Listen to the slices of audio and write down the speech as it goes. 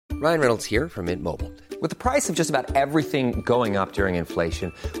Ryan Reynolds here from Mint Mobile. With the price of just about everything going up during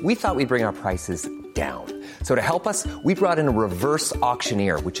inflation, we thought we'd bring our prices down. So to help us, we brought in a reverse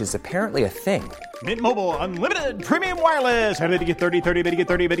auctioneer, which is apparently a thing. Mint Mobile Unlimited Premium Wireless. How to get 30, 30, bit to get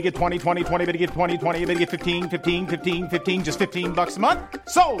 30, bit to get 20, 20, 20, bit to get 20, 20, bit to get 15, 15, 15, 15, just $15 a month?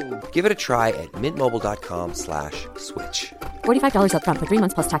 Sold! Give it a try at mintmobile.com/switch. $45 up front for 3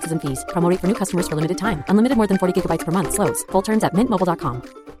 months plus taxes and fees. Promo rate for new customers for limited time. Unlimited more than 40 gigabytes per month. Slows full terms at mintmobile.com.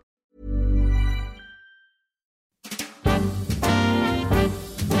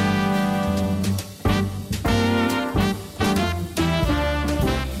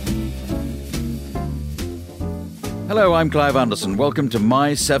 Hello, I'm Clive Anderson. Welcome to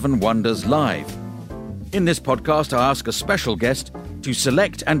My 7 Wonders Live. In this podcast, I ask a special guest to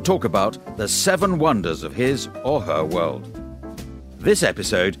select and talk about the 7 wonders of his or her world. This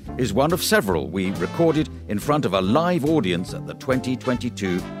episode is one of several we recorded in front of a live audience at the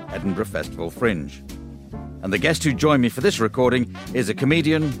 2022 Edinburgh Festival Fringe. And the guest who joined me for this recording is a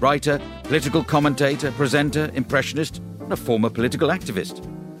comedian, writer, political commentator, presenter, impressionist, and a former political activist.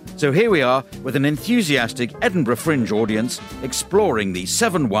 So here we are with an enthusiastic Edinburgh Fringe audience exploring the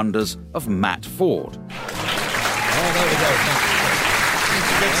 7 wonders of Matt Forde. Oh, there we go.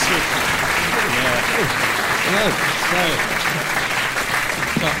 Good to see you. Hello.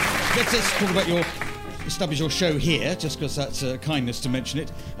 Let's talk about establish your show here, just because that's kindness to mention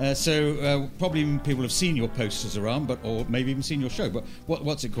it. Probably people have seen your posters around, or maybe even seen your show. But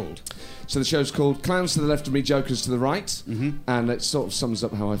what's it called? So the show's called Clowns to the Left of Me, Jokers to the Right, and it sort of sums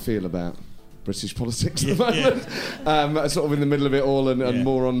up how I feel about British politics at the moment. Sort of in the middle of it all, and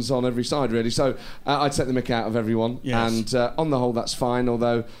morons on every side, really. So I take the mick out of everyone, and on the whole, that's fine.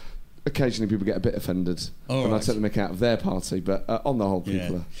 Although occasionally people get a bit offended when I take the mick out of their party, but on the whole,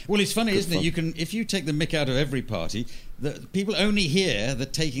 people are. Well, it's funny, isn't it? If you take the mick out of every party, the people only hear the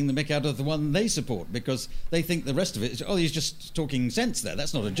taking the mick out of the one they support, because they think the rest of it is, he's just talking sense there.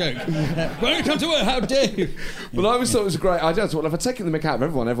 That's not a joke. When you come to work, how dare you? Well, I always thought it was a great idea. I thought, if I take the mick out of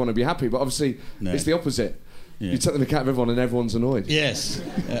everyone would be happy. But obviously, it's the opposite. Yeah. You take the mick out of everyone and everyone's annoyed. Yes.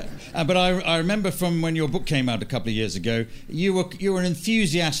 But I remember from when your book came out a couple of years ago, you were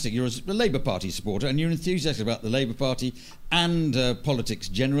enthusiastic. You're a Labour Party supporter, and you're enthusiastic about the Labour Party and politics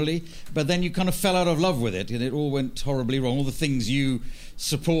generally. But then you kind of fell out of love with it, and it all went horribly wrong. All the things you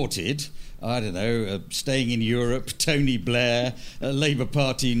supported, I don't know, staying in Europe, Tony Blair, Labour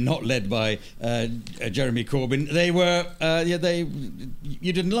Party not led by Jeremy Corbyn,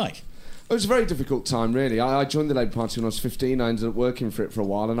 you didn't like. It was a very difficult time, really. I joined the Labour Party when I was 15. I ended up working for it for a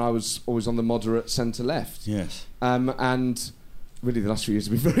while, and I was always on the moderate centre-left. Yes. And really the last few years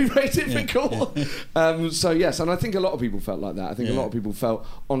have been very, very difficult. So, yes, and I think a lot of people felt like that. I think a lot of people felt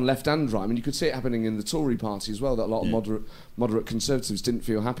on left and right. I mean, you could see it happening in the Tory party as well, that a lot of moderate Conservatives didn't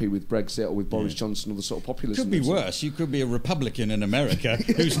feel happy with Brexit or with Boris Johnson or the sort of populism. It could be worse. You could be a Republican in America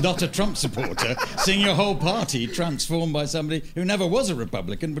who's not a Trump supporter, seeing your whole party transformed by somebody who never was a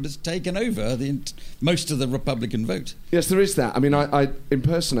Republican but has taken over most of the Republican vote. Yes, there is that. I mean, I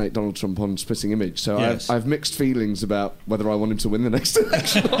impersonate Donald Trump on Spitting Image, so I have mixed feelings about whether I want him to win the next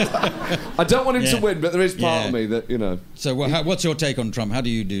election. I don't want him to win, but there is part of me that, So what's your take on Trump? How do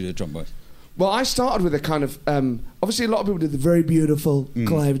you do the Trump vote? Well, I started with a kind of... obviously, a lot of people did the very beautiful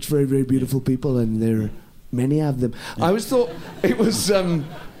Clive. It's very, very beautiful people, and there are many of them. I always thought it was... I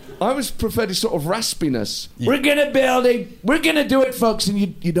always preferred his sort of raspiness. Yeah. We're going to build it. We're going to do it, folks. And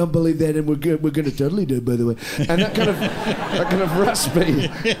you don't believe that, and we're going to totally do it, by the way. And that kind of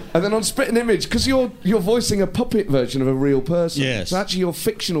raspy. And then on Spitting Image, because you're voicing a puppet version of a real person. Yes. So actually, your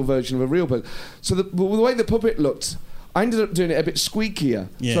fictional version of a real person. So the way the puppet looked, I ended up doing it a bit squeakier.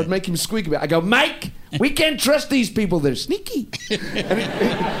 Yeah. So I'd make him squeak a bit. I go, Mike, we can't trust these people. They're sneaky.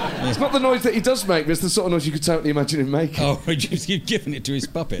 And it's not the noise that he does make, but it's the sort of noise you could totally imagine him making. Oh, you've given it to his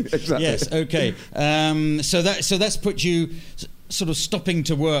puppet. Exactly. Yes, okay. So that's put you sort of stopping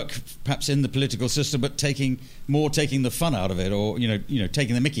to work, perhaps in the political system, but taking the fun out of it, or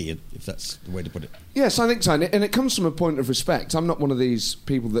taking the mickey, if that's the way to put it. Yes, I think so, and it comes from a point of respect. I'm not one of these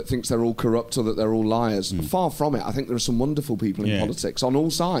people that thinks they're all corrupt or that they're all liars. Far from it. I think there are some wonderful people in politics on all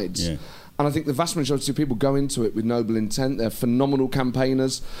sides. Yeah. And I think the vast majority of people go into it with noble intent. They're phenomenal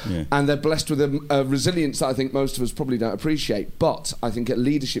campaigners, and they're blessed with a resilience that I think most of us probably don't appreciate. But I think at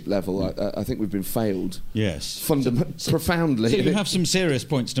leadership level, I think we've been failed. Yes, profoundly. So you have some serious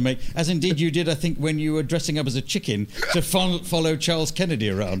points to make, as indeed you did, I think, when you were dressing up as a chicken to follow Charles Kennedy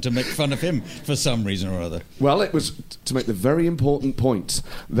around to make fun of him for some reason or other. Well, it was to make the very important point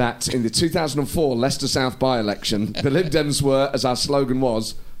that in the 2004 Leicester South by-election, the Lib Dems were, as our slogan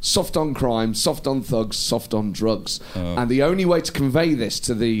was, soft on crime, soft on thugs, soft on drugs. And the only way to convey this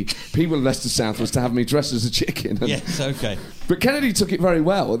to the people of Leicester South was to have me dressed as a chicken. And, Yes, okay. But Kennedy took it very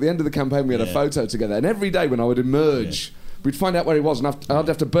well. At the end of the campaign, we had a photo together. And every day when I would emerge, we'd find out where he was, and I'd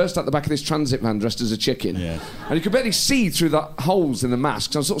have to burst out the back of this transit van dressed as a chicken. Yeah. And you could barely see through the holes in the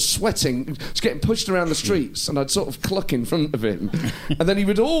masks. I was sort of sweating, just getting pushed around the streets, and I'd sort of cluck in front of him. And then he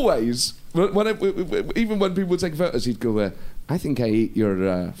would always, even when people would take photos, he'd go, I think I ate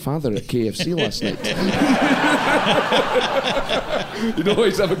your father at KFC last night. He'd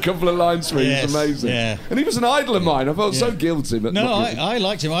always have a couple of lines for me. It was amazing. Yeah. And he was an idol of mine. I felt so guilty. But No, I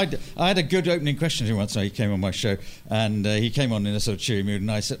liked him. I had a good opening question to him once. He came on my show, and he came on in a sort of cheery mood,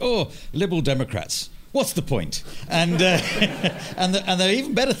 and I said, Liberal Democrats. What's the point? And the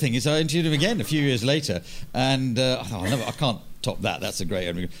even better thing is I interviewed him again a few years later, and I thought, I can't top that. That's a great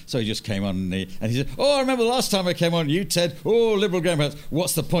opening. So he just came on, and he said, I remember the last time I came on, you said, Liberal Democrats,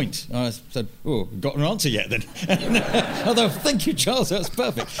 what's the point? And I said, got an answer yet then? Although, thank you, Charles, that's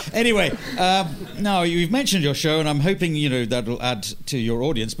perfect. Anyway, now you've mentioned your show, and I'm hoping that'll add to your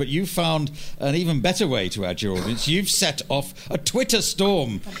audience, but you found an even better way to add to your audience. You've set off a Twitter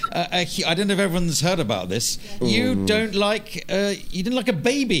storm. I don't know if everyone's heard about this. You didn't like a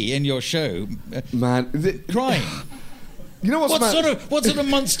baby in your show. Man, crying. You know what sort of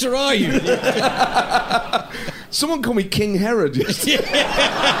monster are you? Someone called me King Herod.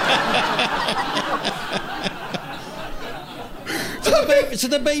 So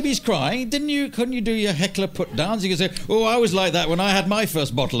the baby's crying. Couldn't you do your heckler put downs? You could say, I was like that when I had my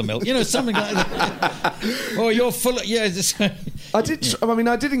first bottle of milk. Something like that. You're full of... Yeah. I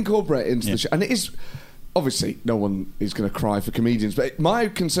did incorporate it into the show. And it is... Obviously, no one is going to cry for comedians, but my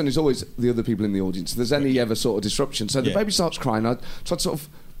concern is always the other people in the audience. If there's any ever sort of disruption. So the baby starts crying, I try to sort of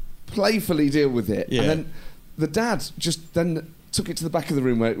playfully deal with it. Yeah. And then the dad just then took it to the back of the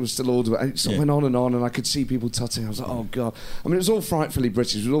room where it was still audible, and it sort of went on, and I could see people tutting. I was like, oh, God. I mean, it was all frightfully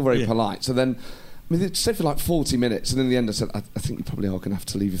British. It was all very polite. So then... it stayed for like 40 minutes, and in the end I said, I think you probably are going to have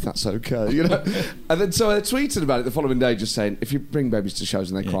to leave if that's okay, And then so I tweeted about it the following day, just saying, if you bring babies to shows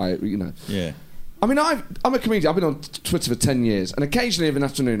and they cry, Yeah. I mean, I'm a comedian. I've been on Twitter for 10 years, and occasionally of an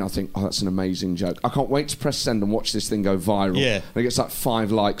afternoon I think, that's an amazing joke. I can't wait to press send and watch this thing go viral. Yeah. And it gets like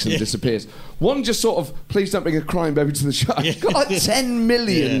 5 likes and disappears. One just sort of, please don't bring a crying baby to the show. It's got like 10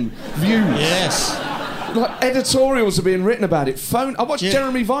 million views. Yes. Like editorials are being written about it. I watched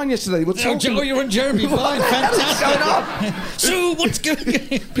Jeremy Vine yesterday. You're on Jeremy Vine. Fantastic. What's going on? So what's going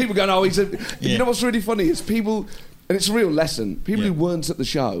on? People going, he's a... You know what's really funny is people... And it's a real lesson. People who weren't at the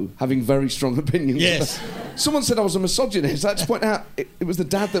show having very strong opinions. Yes. Someone said I was a misogynist. I had to point out it was the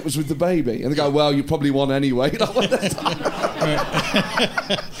dad that was with the baby. And they go, well, you probably won anyway. So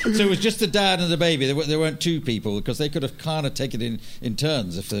it was just the dad and the baby. There weren't two people, because they could have kind of taken it in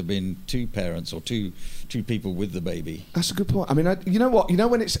turns if there had been two parents or two people with the baby. That's a good point. I mean, you know what? You know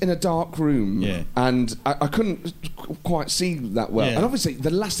when it's in a dark room and I couldn't quite see that well. And obviously,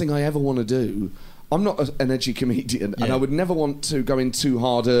 the last thing I ever want to do... I'm not an edgy comedian, and I would never want to go in too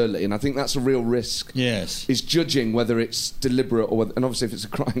hard early, and I think that's a real risk. Yes. Is judging whether it's deliberate or whether, and obviously if it's a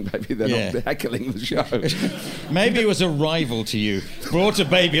crying baby, they're not heckling the show. Maybe it was a rival to you. Brought a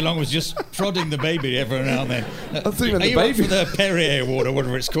baby along, was just prodding the baby every now and then. I think Are the you baby up for the Perrier Award or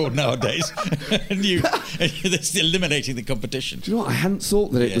whatever it's called nowadays? and they're still eliminating the competition. Do you know what? I hadn't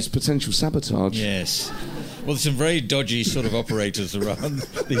thought that it was potential sabotage. Yes. Well, there's some very dodgy sort of operators around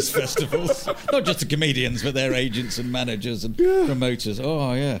these festivals. Not just the comedians, but their agents and managers and promoters.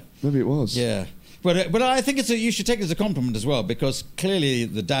 Oh, yeah. Maybe it was. Yeah. But I think you should take it as a compliment as well, because clearly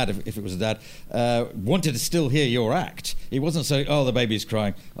the dad, if it was a dad, wanted to still hear your act. He wasn't saying, the baby's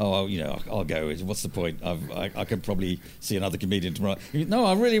crying. I'll go. What's the point? I could probably see another comedian tomorrow. No,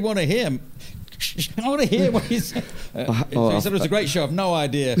 I really want to hear him. I want to hear what he's... he said it was a great show. I've no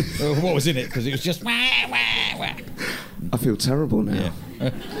idea what was in it, because it was just... I feel terrible now.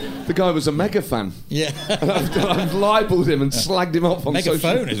 Yeah. The guy was a mega fan. Yeah. And I've libelled him and slagged him off on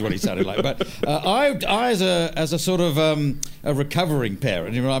Megaphone is what he sounded like. But I as a sort of a recovering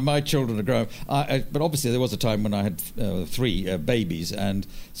parent, my children are grown up, but obviously there was a time when I had 3 babies, and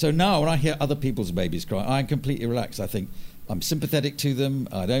so now when I hear other people's babies cry, I'm completely relaxed. I think, I'm sympathetic to them.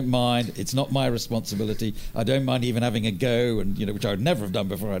 I don't mind. It's not my responsibility. I don't mind even having a go, and which I would never have done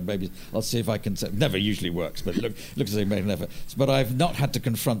before I had babies. I'll see if I can. Never usually works, but it looks as though they made an effort. But I've not had to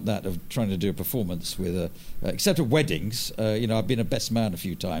confront that of trying to do a performance with except at weddings. I've been a best man a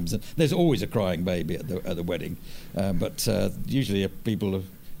few times, and there's always a crying baby at the wedding. But usually people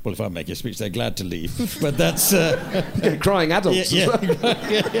Well, if I make a speech, they're glad to leave. But that's... crying adults. Yeah.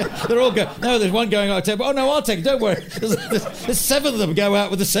 They're all going... No, there's one going out. Oh, no, I'll take it. Don't worry. There's 7 of them go out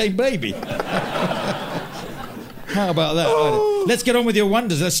with the same baby. How about that? Oh. Let's get on with your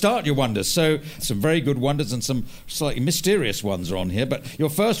wonders. Let's start your wonders. So, some very good wonders and some slightly mysterious ones are on here. But your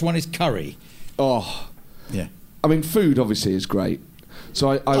first one is curry. Oh. Yeah. I mean, food obviously is great.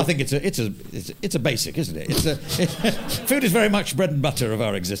 So I think it's a basic, isn't it? Food is very much bread and butter of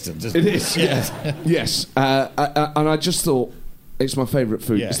our existence. Isn't it? It is. Yeah. Yes. And I just thought it's my favourite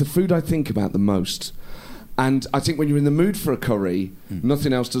food. Yeah. It's the food I think about the most. And I think when you're in the mood for a curry,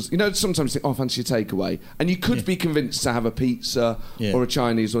 nothing else does. You know, sometimes you think, fancy a takeaway. And you could be convinced to have a pizza or a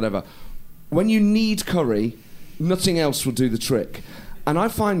Chinese or whatever. When you need curry, nothing else will do the trick. And I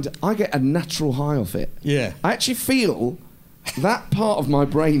find I get a natural high off it. Yeah. I actually feel that part of my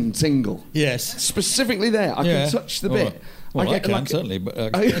brain tingle. Yes. Specifically there. I can touch the bit. Well, I can, certainly. But, I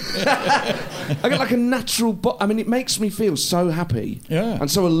get like a natural... I mean, it makes me feel so happy and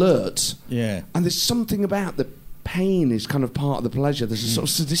so alert. Yeah. And there's something about the pain is kind of part of the pleasure. There's a sort of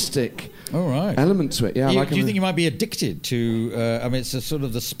sadistic element to it. Yeah. Do you think you might be addicted to... I mean, it's a sort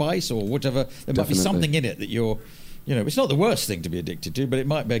of the spice or whatever. There might be something in it that you're... You know, it's not the worst thing to be addicted to, but it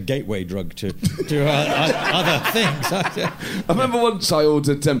might be a gateway drug to other things. I remember once I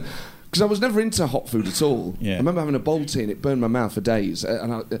ordered... because I was never into hot food at all. Yeah. I remember having a Balti and it burned my mouth for days.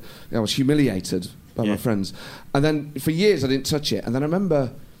 And I was humiliated by my friends. And then for years I didn't touch it. And then I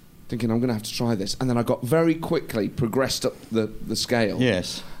remember thinking, I'm going to have to try this. And then I got very quickly progressed up the scale.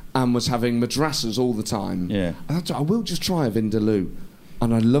 Yes. And was having madrassas all the time. Yeah. And I thought, I will just try a Vindaloo.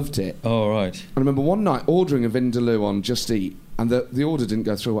 And I loved it. Oh, right. I remember one night ordering a Vindaloo on Just Eat, and the order didn't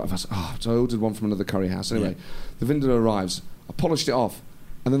go through. So I ordered one from another curry house. Anyway, the Vindaloo arrives. I polished it off,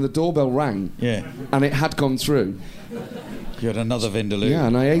 and then the doorbell rang. Yeah. And it had gone through. You had another Vindaloo. Yeah,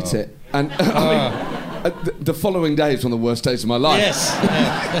 and I ate it. And I mean, the following day is one of the worst days of my life. Yes.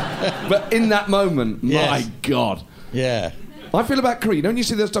 But in that moment, my God. Yeah. I feel about curry. You know, when you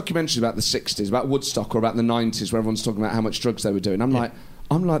see those documentaries about the 60s, about Woodstock, or about the 90s, where everyone's talking about how much drugs they were doing, I'm like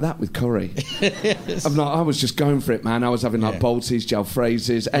that with curry. Yes. I was just going for it, man. I was having like Baltis,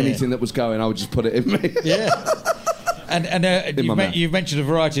 jalfrezes, anything that was going, I would just put it in me. Yeah. And you've mentioned a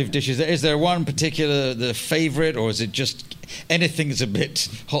variety of dishes. Is there one particular the favourite, or is it just anything that's a bit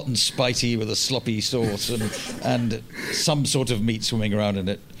hot and spicy with a sloppy sauce and some sort of meat swimming around in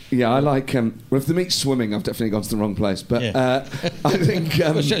it? Yeah, I like... well, if the meat's swimming, I've definitely gone to the wrong place. But I think...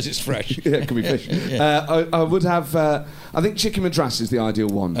 well, it shows it's fresh. Yeah, it could be fish. I would have... I think chicken madras is the ideal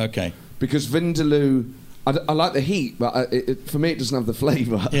one. Okay. Because Vindaloo... I like the heat, but for me it doesn't have the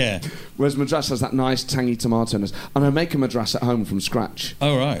flavour. Yeah. Whereas madras has that nice tangy tomato-ness. And I make a madras at home from scratch.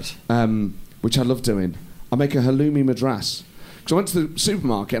 Oh, right. Which I love doing. I make a halloumi madras. Because I went to the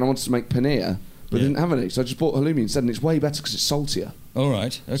supermarket and I wanted to make paneer, but they didn't have any. So I just bought halloumi instead, and it's way better because it's saltier. All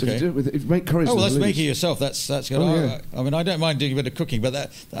right. Okay. So if you make curries. Oh, well, that's halloumi. making it yourself. That's good. I mean, I don't mind doing a bit of cooking, but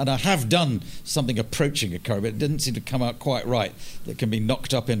and I have done something approaching a curry, but it didn't seem to come out quite right. That can be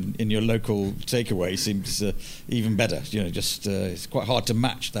knocked up in your local takeaway seems even better. You know, just it's quite hard to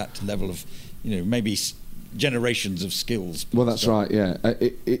match that level of, maybe generations of skills. Well, that's right. Yeah,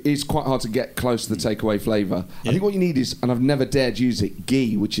 it's quite hard to get close to the takeaway flavour. Yeah. I think what you need is, and I've never dared use it,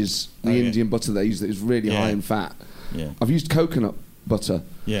 ghee, which is the Indian butter they use that is really high in fat. Yeah. I've used coconut butter.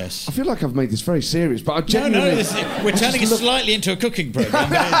 Yes. I feel like I've made this very serious, but I genuinely... we're turning it slightly into a cooking programme.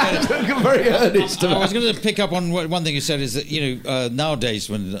 Very earnest. I was going to pick up on one thing you said is that, nowadays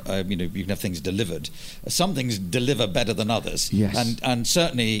when, you can have things delivered, some things deliver better than others. Yes. And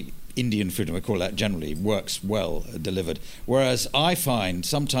certainly Indian food, and we call that generally, works well delivered. Whereas I find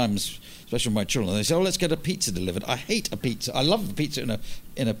sometimes, especially with my children, they say, let's get a pizza delivered. I hate a pizza. I love the pizza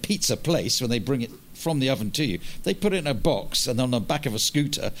in a pizza place when they bring it from the oven to you. They put it in a box and on the back of a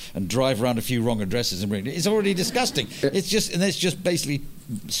scooter and drive around a few wrong addresses and bring it. It's already disgusting. It's just basically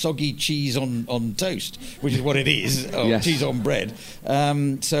soggy cheese on toast, which is what it is. Cheese on bread.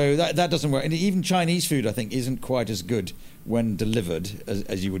 So that doesn't work. And even Chinese food, I think, isn't quite as good when delivered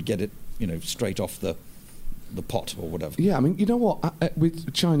as you would get it, straight off the pot or whatever. Yeah, I mean, you know what?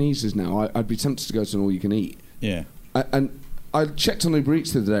 With Chinese's now, I'd be tempted to go to an all-you-can-eat. Yeah. And I checked on Uber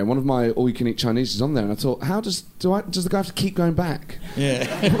Eats the other day, and one of my all-you-can-eat Chinese is on there, and I thought, does the guy have to keep going back?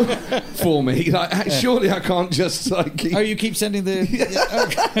 Yeah. For me, surely I can't just keep. Oh, you keep sending the.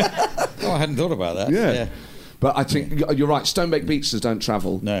 I hadn't thought about that. Yeah. But I think you're right. Stone-baked pizzas don't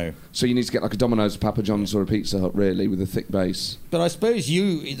travel. No. So you need to get like a Domino's, a Papa John's, or a Pizza Hut, really, with a thick base. But I suppose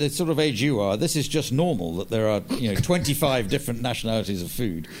the sort of age you are, this is just normal that there are 25 different nationalities of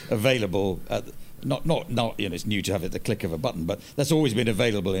food available Not it's new to have it at the click of a button, but that's always been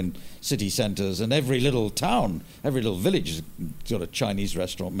available in city centres, and every little town, every little village is got a Chinese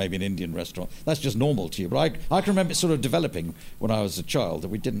restaurant, maybe an Indian restaurant. That's just normal to you. But I can remember it sort of developing when I was a child that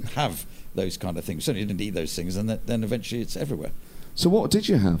we didn't have those kind of things. Certainly didn't eat those things, and then eventually it's everywhere. So what did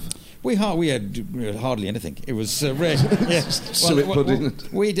you have? We had hardly anything. It was rare. Yeah. Suet pudding.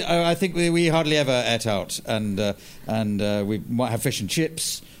 I think we hardly ever ate out, and we might have fish and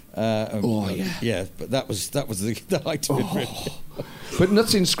chips. Yeah, but that was the height of it. Really. But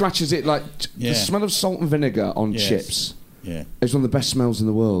nothing scratches it like the smell of salt and vinegar on chips. Yeah, it's one of the best smells in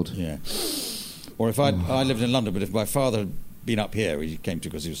the world. Yeah. Or if I lived in London, but if my father had been up here, he came to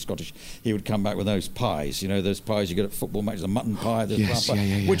because he was Scottish, he would come back with those pies, those pies you get at football matches, the mutton pie,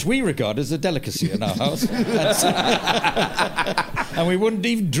 which we regard as a delicacy in our house. And we wouldn't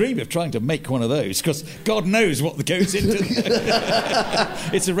even dream of trying to make one of those, because God knows what goes into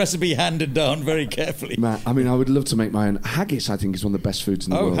it. It's a recipe handed down very carefully. Matt, I mean, I would love to make my own. Haggis, I think, is one of the best foods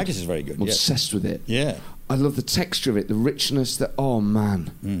in the world. Oh, haggis is very good. I'm obsessed with it. Yeah. I love the texture of it, the richness, oh,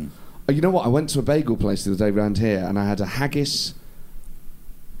 man. You know what? I went to a bagel place the other day around here, and I had a haggis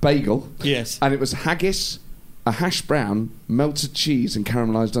bagel. Yes. And it was haggis, a hash brown, melted cheese, and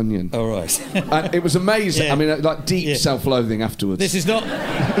caramelised onion. Oh, right. And it was amazing. Yeah. I mean, like deep self-loathing afterwards. This is not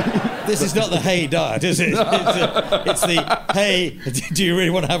the hey diet, is it? It's the hey. Do you really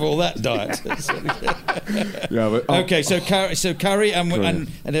want to have all that diet? Okay, so curry and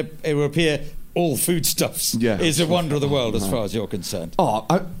it will appear. All foodstuffs is a wonder of the world as far as you're concerned. Oh,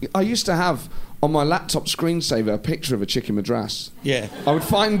 I used to have on my laptop screensaver a picture of a chicken madras. Yeah. I would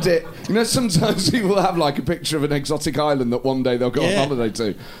find it. Sometimes people have like a picture of an exotic island that one day they'll go on holiday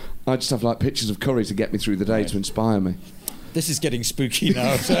to. I just have like pictures of curry to get me through the day to inspire me. This is getting spooky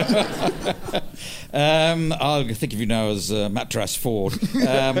now. I'll think of you now as Matras Ford.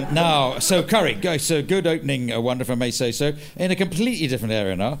 Now, so curry. So good opening, wonder if I may say so. In a completely different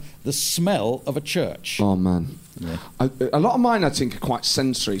area now, the smell of a church. Oh, man. Yeah. A lot of mine, I think, are quite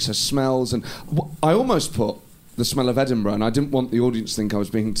sensory, so smells. And I almost put the smell of Edinburgh, and I didn't want the audience to think I was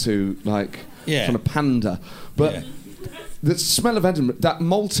being too, kind of pander. But... Yeah. The smell of Edinburgh, that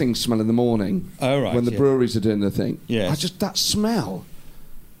malting smell in the morning, when the breweries are doing their thing, that smell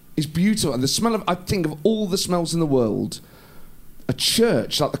is beautiful. And the smell of, I think of all the smells in the world, a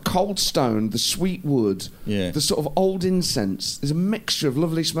church, like the cold stone, the sweet wood, the sort of old incense, there's a mixture of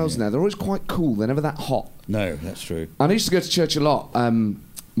lovely smells in there. They're always quite cool, they're never that hot. No, that's true. I used to go to church a lot.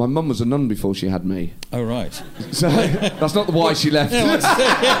 My mum was a nun before she had me. Oh, right. So that's not why she left.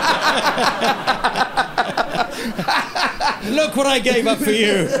 Look what I gave up for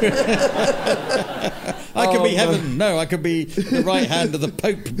you. I could be heaven. No, I could be the right hand of the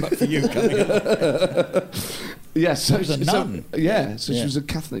Pope, but for you coming up. Yeah, so she was a nun. She was a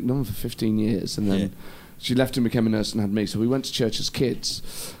Catholic nun for 15 years, and then she left and became a nurse and had me. So we went to church as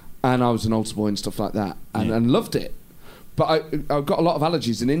kids, and I was an altar boy and stuff like that, and loved it. But I got a lot of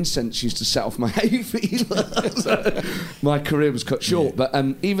allergies, and incense used to set off my hay fever. So my career was cut short. But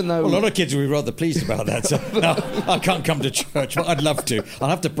even though... Well, a lot of kids will be rather pleased about that. So, no, I can't come to church, but I'd love to. I'll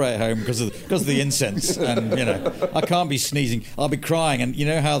have to pray at home because of the incense. And, I can't be sneezing. I'll be crying. And you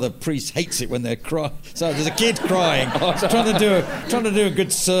know how the priest hates it when they're crying. So there's a kid crying, trying to do a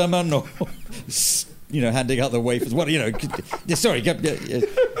good sermon or... handing out the wafers. Sorry.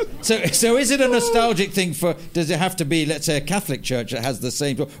 So is it a nostalgic thing for? Does it have to be, let's say, a Catholic church that has the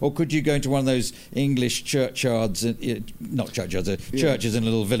same, or could you go into one of those English churchyards, not churchyards, churches in a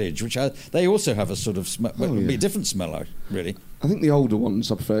little village, which they also have a sort of smell, but it would be a different smell, really. I think the older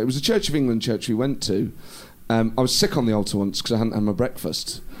ones I prefer. It was a Church of England church we went to. I was sick on the altar once because I hadn't had my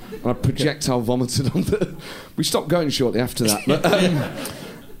breakfast. And I projectile vomited on the... We stopped going shortly after that.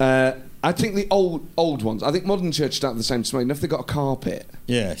 But I think the old ones. I think modern churches don't have the same smell. If they've got a carpet.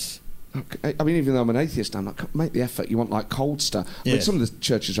 Yes. I mean, even though I'm an atheist, I'm like, make the effort. You want like cold stuff. Yes. I mean, some of the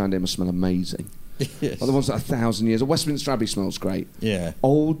churches around here must smell amazing. Yes. Like the ones that are 1,000 years. Westminster Abbey smells great. Yeah.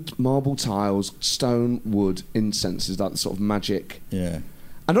 Old marble tiles, stone, wood, incense is like the sort of magic. Yeah.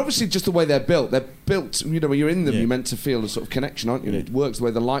 And obviously, just the way they're built, when you're in them, you're meant to feel a sort of connection, aren't you? And it works the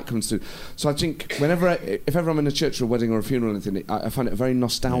way the light comes through. So I think if ever I'm in a church or a wedding or a funeral or anything, I find it very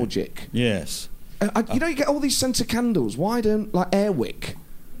nostalgic. Yes. You get all these scented candles. Why don't, Airwick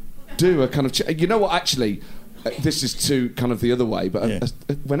do a kind of... you know what, actually, this is too kind of the other way, but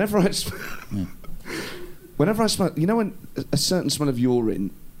whenever I smell... when a certain smell of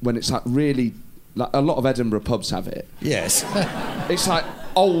urine, when it's like really... Like a lot of Edinburgh pubs have it. Yes. It's like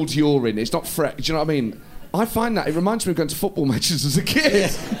old urine. It's not fresh. Do you know what I mean? I find that it reminds me of going to football matches as a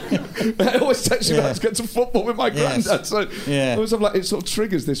kid. It always takes me back to get to football with my granddad. So I always have it sort of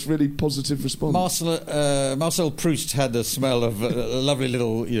triggers this really positive response. Marcel Proust had the smell of a lovely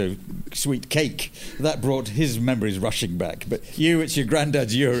little, sweet cake. That brought his memories rushing back. But it's your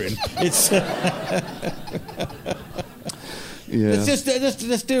granddad's urine. It's...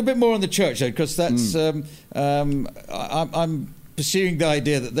 Let's do a bit more on the church, though, because that's... I'm pursuing the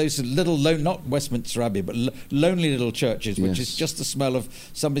idea that those little, not Westminster Abbey, but lonely little churches, which is just the smell of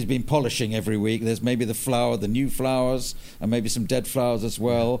somebody's been polishing every week. There's maybe the new flowers, and maybe some dead flowers as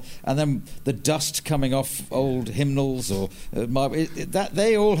well, and then the dust coming off old hymnals or that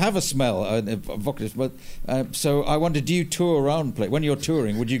they all have a smell evocative. But so I wonder, do you tour around? When you're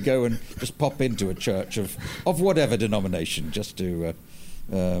touring, would you go and just pop into a church of whatever denomination just to?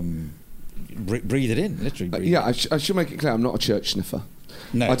 Breathe it in, literally. Breathe I should make it clear I'm not a church sniffer.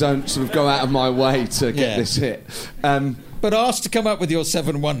 No. I don't sort of go out of my way to get this hit. But asked to come up with your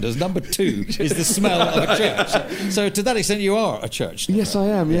 7 wonders, number 2 is the smell of a church. So to that extent, you are a church sniffer. Yes, I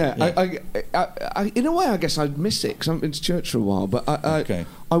am, I in a way, I guess I'd miss it because I haven't been to church for a while. But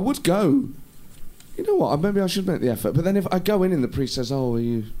I would go. You know what? Maybe I should make the effort. But then if I go in and the priest says,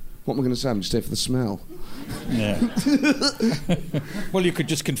 what am I going to say? I'm just here for the smell. Yeah. Well, you could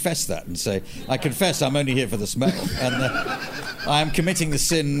just confess that and say, I confess I'm only here for the smell, and I am committing the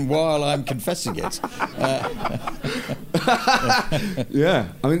sin while I'm confessing it. Yeah.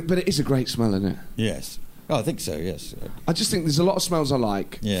 I mean, but it is a great smell, isn't it? Yes. Oh, I think so, yes. I just think there's a lot of smells I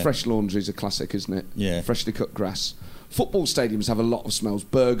like. Yeah. Fresh laundry is a classic, isn't it? Yeah. Freshly cut grass. Football stadiums have a lot of smells.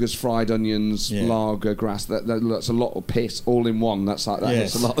 Burgers, fried onions, lager, grass. That's a lot of piss all in one. That's like that.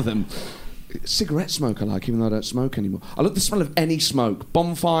 Yes. There's a lot of them. Cigarette smoke I like, even though I don't smoke anymore. I love the smell of any smoke.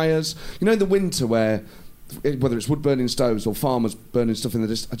 Bonfires. In the winter where, whether it's wood burning stoves or farmers burning stuff in the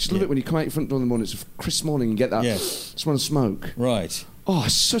distance, I just love it when you come out your front door in the morning, it's a crisp morning and get that smell of smoke. Right. Oh,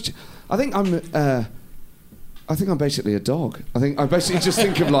 I think I'm basically a dog. I basically just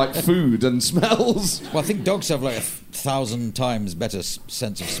think of like food and smells. Well, I think dogs have like 1,000 times better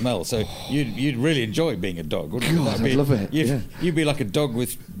sense of smell. So you'd really enjoy being a dog, wouldn't you? God, I'd love it. You'd be like a dog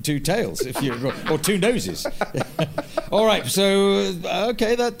with 2 tails, or 2 noses. All right. So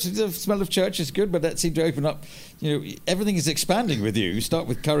the smell of church is good, but that seemed to open up. Everything is expanding with you. You start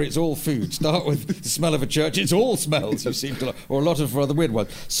with curry, it's all food. Start with the smell of a church, it's all smells. You seem to like, or a lot of other weird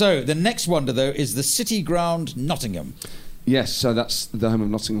ones. So the next wonder, though, is the City Ground, Nottingham. Yes, so that's the home of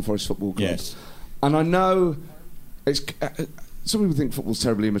Nottingham Forest Football Club. Yes, and I know it's some people think football's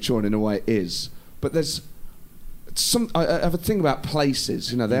terribly immature, and in a way it is. But there's I have a thing about places.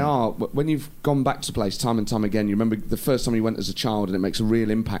 They are, when you've gone back to a place time and time again. You remember the first time you went as a child, and it makes a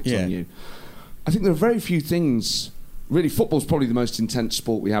real impact on you. I think there are very few things. Really, football's probably the most intense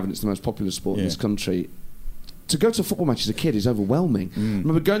sport we have, and it's the most popular sport in this country. To go to a football match as a kid is overwhelming. I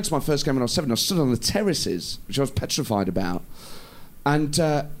remember going to my first game when I was 7. I stood on the terraces, which I was petrified about. And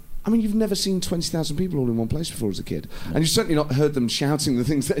you've never seen 20,000 people all in one place before as a kid, and you've certainly not heard them shouting the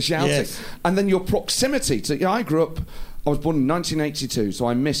things they're shouting. Yes. And then your proximity to. I grew up. I was born in 1982, so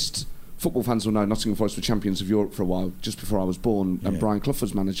I missed. Football fans will know Nottingham Forest were champions of Europe for a while, just before I was born, and Brian Clough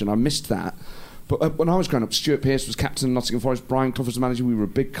was manager, and I missed that. But when I was growing up, Stuart Pearce was captain of Nottingham Forest, Brian Clough was the manager. We were a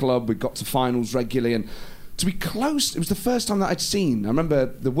big club. We got to finals regularly, and to be close, it was the first time that I'd seen. I remember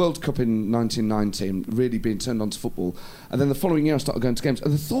the World Cup in 1990 and really being turned on to football, and then the following year I started going to games,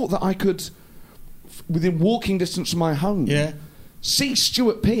 and the thought that I could, within walking distance from my home, see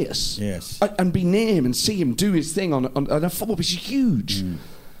Stuart Pearce and be near him and see him do his thing on a football pitch is huge. And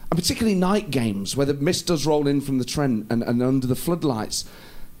particularly night games where the mist does roll in from the Trent and under the floodlights.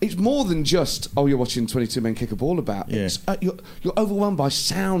 It's more than just, you're watching 22 men kick a ball about. Yeah. It's, you're overwhelmed by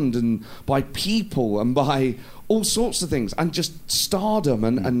sound and by people and by all sorts of things, and just stardom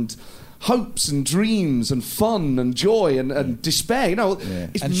and hopes and dreams and fun and joy and despair.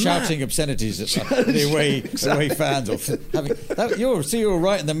 It's and mad. Shouting obscenities at the away fans. You were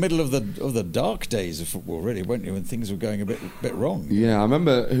right in the middle of the dark days of football, really, weren't you? When things were going a bit wrong. Yeah, I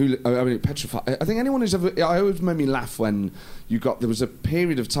remember. Petrified. I think anyone who's ever. It always made me laugh when there was a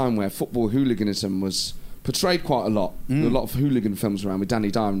period of time where football hooliganism was portrayed quite a lot. There were a lot of hooligan films around with Danny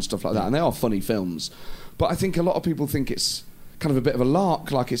Dyer and stuff like that, and they are funny films. But I think a lot of people think it's kind of a bit of a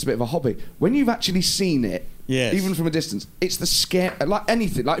lark, like it's a bit of a hobby. When you've actually seen it, even from a distance, it's the scare, like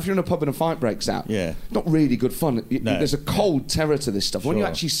anything. Like if you're in a pub and a fight breaks out, not really good fun. There's a cold terror to this stuff. When you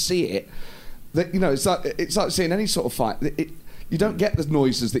actually see it, it's like seeing any sort of fight. You don't get the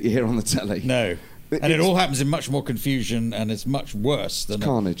noises that you hear on the telly. No, and it all happens in much more confusion, and it's much worse than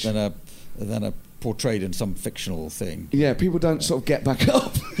carnage than a portrayed in some fictional thing. Yeah, people don't sort of get back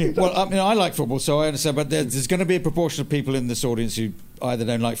up. Well, I like football, so I understand, but there's going to be a proportion of people in this audience who either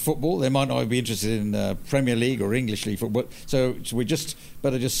don't like football, they might not be interested in Premier League or English League football. So we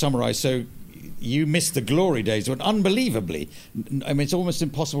better just summarise. So you missed the glory days, but unbelievably, I mean, it's almost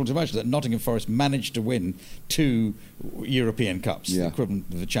impossible to imagine that Nottingham Forest managed to win 2 European Cups, the equivalent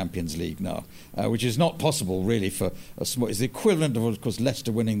of the Champions League now, which is not possible really for a small. It's the equivalent of course,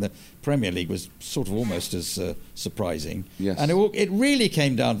 Leicester winning the Premier League was sort of almost as surprising. Yes. And it really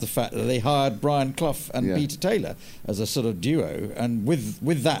came down to the fact that they hired Brian Clough and Peter Taylor as a sort of duo, and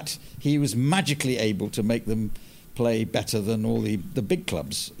with that, he was magically able to make them play better than all the big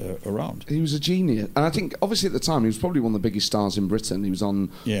clubs around. He was a genius. And I think, obviously, at the time, he was probably one of the biggest stars in Britain. He was on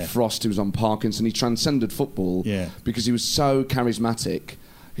Frost, he was on Parkinson. He transcended football because he was so charismatic.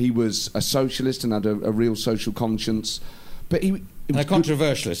 He was a socialist and had a real social conscience. But he was a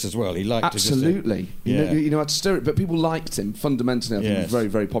controversialist as well. He liked absolutely. You know how to stir it. But people liked him fundamentally. I think he was very,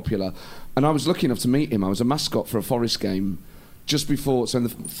 very popular. And I was lucky enough to meet him. I was a mascot for a Forest game just before, so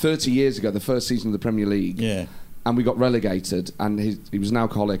 30 years ago, the first season of the Premier League. Yeah. And we got relegated, and he was an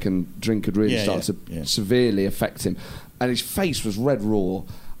alcoholic, and drink had really started to severely affect him. And his face was red raw.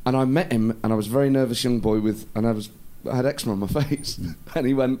 And I met him, and I was a very nervous young boy and I had eczema on my face. And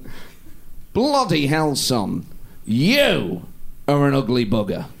he went, "Bloody hell, son, you are an ugly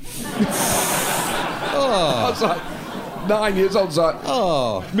bugger." I was like 9 years old. I was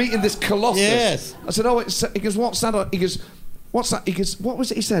like, meeting this colossus. Yes. I said, he goes, "What's that?" He goes, "What's that?" He goes, "What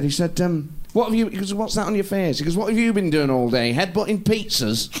was it?" He said, "What have you?" He goes, "What's that on your face?" He goes, "What have you been doing all day? Headbutting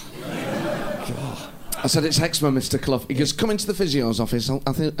pizzas?" I said, "It's eczema, Mr. Clough." He goes, "Come into the physio's office.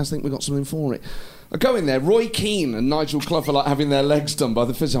 I think we've got something for it." I go in there. Roy Keane and Nigel Clough are like having their legs done by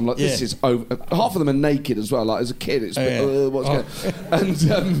the physio. I'm like, this is over. Half of them are naked as well. Like as a kid, it's what's going on?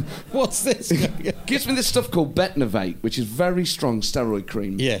 And what's this? Gives me this stuff called Betnovate, which is very strong steroid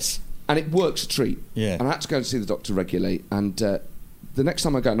cream. Yes. And it works a treat. Yeah. And I had to go and see the doctor regularly. And the next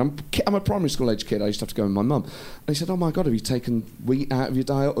time I go, and I'm a primary school age kid, I used to have to go with my mum. And he said, "Oh my God, have you taken wheat out of your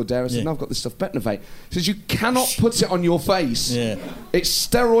diet or dairy?" I said, "No, I've got this stuff, Betnovate." He says, "You cannot put it on your face. Yeah. It's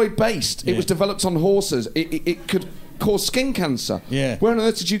steroid based. It was developed on horses. It could cause skin cancer. Yeah. Where on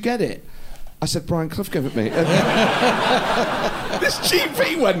earth did you get it?" I said, "Brian Clough gave it me." This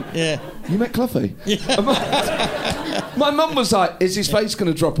GP went, "You met Cloughie?" My mum was like, "Is his face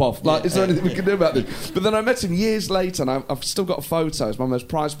going to drop off? Like, is there anything we can do about this?" But then I met him years later, and I've still got a photo. It's my most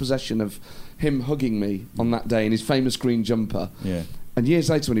prized possession of him hugging me on that day in his famous green jumper. Yeah. And years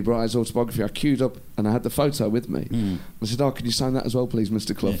later, when he brought his autobiography, I queued up and I had the photo with me. I said, "Oh, can you sign that as well, please,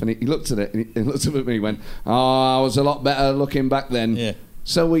 Mr. Clough?" And he looked at it, and he looked up at me and went, "Oh, I was a lot better looking back then." Yeah.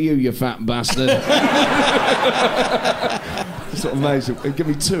 "So were you fat bastard." It's amazing. It gave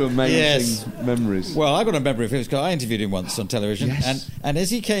me 2 amazing memories. Well, I got a memory of him because I interviewed him once on television, and as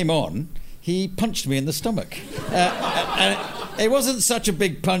he came on, he punched me in the stomach, and it wasn't such a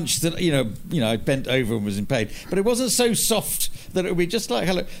big punch that you know I bent over and was in pain, but it wasn't so soft that it would be just like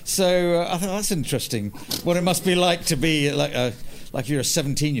hello. So I thought that's interesting. What it must be like to be like you're a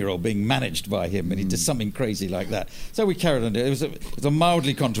 17-year-old being managed by him, and he does something crazy like that. So we carried on. It was a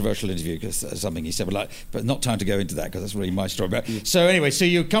mildly controversial interview because something he said, but not time to go into that because that's really my story. But so anyway, so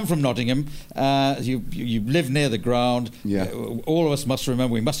you come from Nottingham, you live near the ground. Yeah. All of us must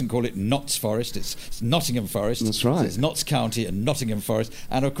remember we mustn't call it Notts Forest. It's Nottingham Forest. That's right. It's Notts County and Nottingham Forest.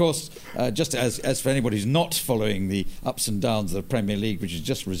 And of course, just as for anybody who's not following the ups and downs of the Premier League, which has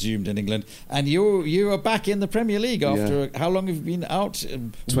just resumed in England, and you are back in the Premier League after how long have you been out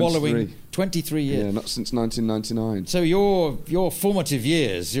wallowing? 23 years. Yeah, not since 1999. So your formative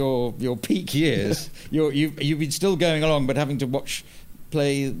years, your peak years, you've been still going along, but having to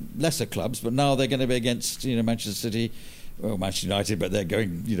play lesser clubs. But now they're going to be against Manchester City. Well, Manchester United, but they're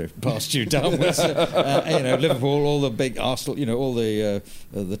going, past you downwards. Liverpool, all the big Arsenal, all the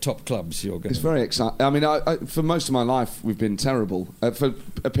top clubs. It's very exciting. I mean, for most of my life, we've been terrible. For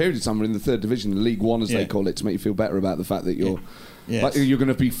a period of time, we're in the 3rd division, League One, as they call it, to make you feel better about the fact that you're. Yes. Like you're going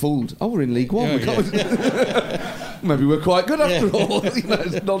to be fooled. Oh, we're in League One. Maybe we're quite good after all.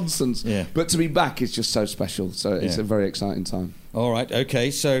 It's nonsense. Yeah. But to be back is just so special. So it's a very exciting time. All right.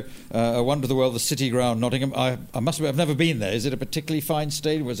 Okay. So, A Wonder of the World, the City Ground, Nottingham. I must admit, I've never been there. Is it a particularly fine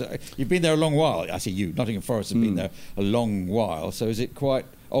stadium? You've been there a long while. I see you. Nottingham Forest have been there a long while. So is it quite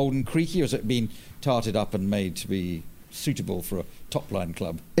old and creaky, or has it been tarted up and made to be suitable for a top-line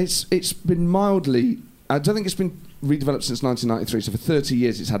club? It's been mildly. I don't think it's been redeveloped since 1993, so for 30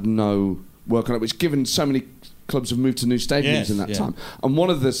 years it's had no work on it, which given so many clubs have moved to new stadiums in that time. And one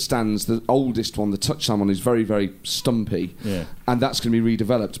of the stands, the oldest one, the touchline one, is very, very stumpy, and that's going to be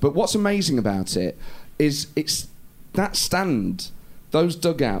redeveloped. But what's amazing about it is it's that stand, those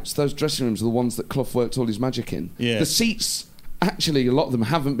dugouts, those dressing rooms are the ones that Clough worked all his magic in. Yeah. The seats actually a lot of them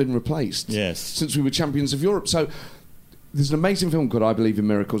haven't been replaced since we were champions of Europe. So there's an amazing film called I Believe in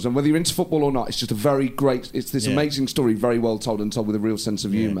Miracles, and whether you're into football or not, it's just a very great... It's this amazing story, very well told and told with a real sense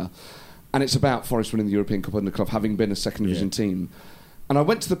of humour. And it's about Forest winning the European Cup under the club, having been a second division team. And I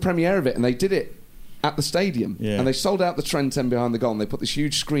went to the premiere of it, and they did it at the stadium. And they sold out the Trent End behind the goal, and they put this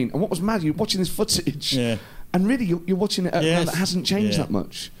huge screen. And what was mad, you're watching this footage, and really you're watching it at a film that hasn't changed that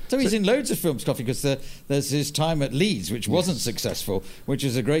much. So he's in loads of films, Coffey, because there's his time at Leeds, which wasn't successful, which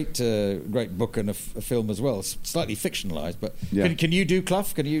is a great book and a film as well. It's slightly fictionalised, but can you do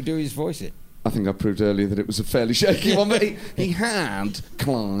Clough? Can you do his voice? I think I proved earlier that it was a fairly shaky one, but he had,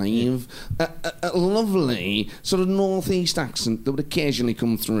 Clive, a lovely sort of northeast accent that would occasionally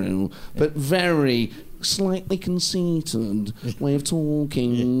come through, but very slightly conceited way of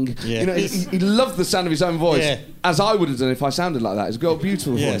talking. You know, he loved the sound of his own voice, as I would have done if I sounded like that. He's got a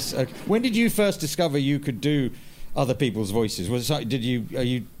beautiful voice. Okay. When did you first discover you could do other people's voices? Was it, are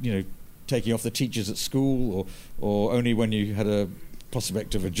you taking off the teachers at school, or only when you had a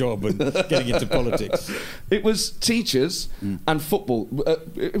prospect of a job and getting into politics? It was teachers and football.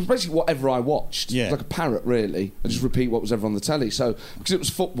 It was basically whatever I watched. It was like a parrot, really. I just repeat what was ever on the telly. So, because it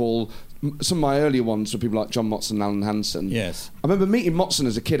was football, some of my earlier ones were people like John Motson and Alan Hansen. Yes. I remember meeting Motson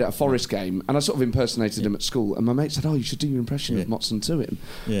as a kid at a Forest game, and I sort of impersonated him at school, and my mate said, you should do your impression of Motson to him.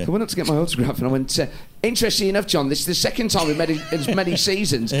 So I went up to get my autograph, and I went, interesting enough, John, this is the second time we've met in as many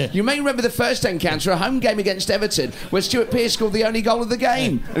seasons. You may remember the first encounter, a home game against Everton, where Stuart Pearce scored the only goal of the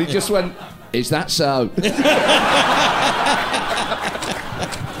game. And he just went, is that so?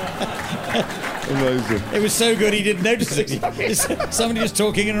 Amazing. It was so good he didn't notice it. Somebody was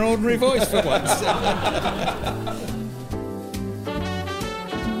talking in an ordinary voice for once.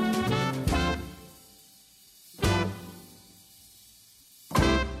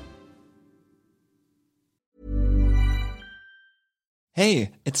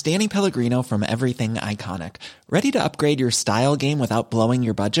 Hey, it's Danny Pellegrino from Everything Iconic. Ready to upgrade your style game without blowing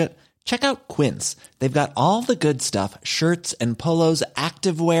your budget? Check out Quince. They've got all the good stuff, shirts and polos,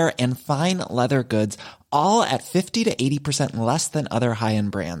 activewear, and fine leather goods, all at 50 to 80% less than other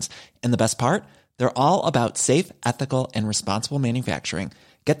high-end brands. And the best part? They're all about safe, ethical, and responsible manufacturing.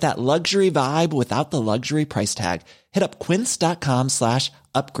 Get that luxury vibe without the luxury price tag. Hit up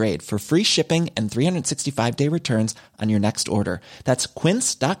quince.com/upgrade for free shipping and 365-day returns on your next order. That's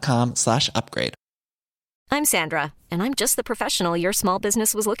quince.com/upgrade. I'm Sandra, and I'm just the professional your small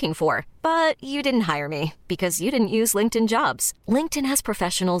business was looking for. But you didn't hire me because you didn't use LinkedIn Jobs. LinkedIn has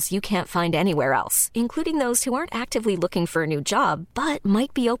professionals you can't find anywhere else, including those who aren't actively looking for a new job, but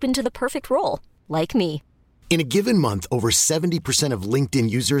might be open to the perfect role, like me. In a given month, over 70% of LinkedIn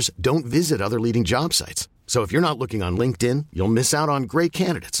users don't visit other leading job sites. So if you're not looking on LinkedIn, you'll miss out on great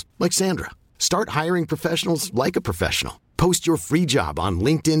candidates like Sandra. Start hiring professionals like a professional. Post your free job on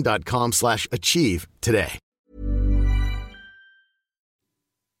linkedin.com/achieve today.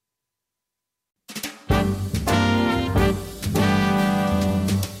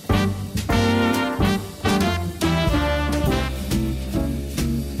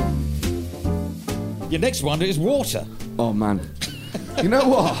 Your next one is water. Oh, man. You know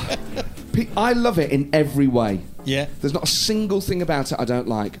what? I love it in every way. Yeah. There's not a single thing about it I don't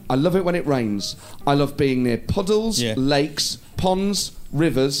like. I love it when it rains. I love being near puddles, lakes, ponds,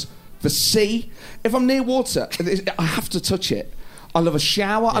 rivers, the sea. If I'm near water, I have to touch it. I love a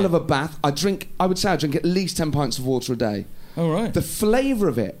shower. I love a bath. I would say I drink at least 10 pints of water a day. Oh, right. The flavour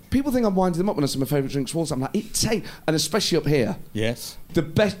of it. People think I'm winding them up when I say my favourite drink's water. I'm like, and especially up here. Yes. The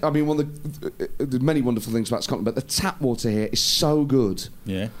best, I mean, one of the many wonderful things about Scotland, but the tap water here is so good.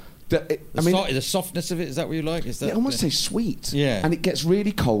 Yeah. The softness of it, is that what you like? It almost tastes sweet. Yeah. And it gets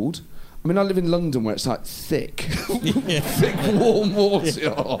really cold. I mean, I live in London where it's like thick, thick, warm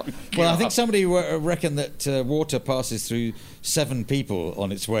water. Oh, well, I think somebody reckoned that water passes through 7 people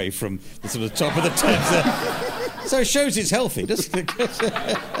on its way from the sort of top of the Thames. So it shows it's healthy, doesn't it?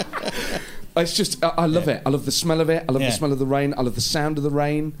 It's just, I love it. I love the smell of it. I love the smell of the rain. I love the sound of the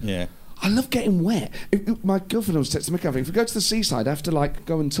rain. Yeah. I love getting wet. My girlfriend always texts me, if we go to the seaside, I have to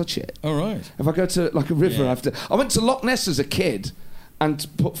go and touch it. Oh, right. If I go to a river, I have to. I went to Loch Ness as a kid and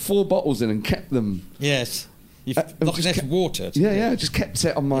put 4 bottles in and kept them. Yes. Loch Ness water. Yeah, just kept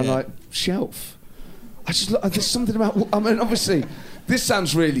it on my shelf. I just there's something about. I mean, obviously, this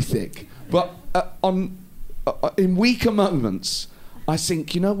sounds really thick, but in weaker moments, I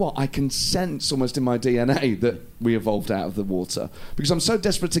think, you know what, I can sense almost in my DNA that we evolved out of the water because I'm so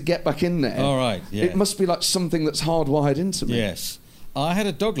desperate to get back in there. All right, yeah. It must be like something that's hardwired into me. Yes. I had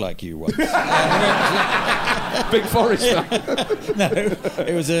a dog like you once. Big Forester. No,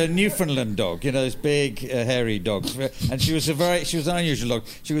 it was a Newfoundland dog, you know, those big, hairy dogs. And she was an unusual dog.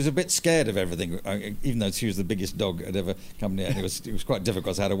 She was a bit scared of everything, even though she was the biggest dog I'd ever come near. And it was quite difficult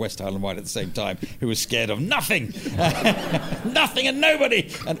because I had a West Highland White at the same time who was scared of nothing. Nothing and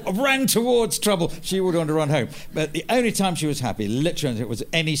nobody. And ran towards trouble. She would want to run home. But the only time she was happy, literally, it was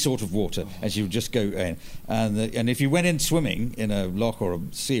any sort of water. And she would just go in. And if you went in swimming in a loch or a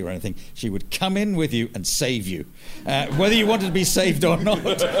sea or anything, she would come in with you and save you. Whether you wanted to be saved or not.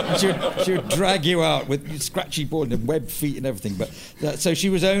 She would drag you out with scratchy board and webbed feet and everything. But so she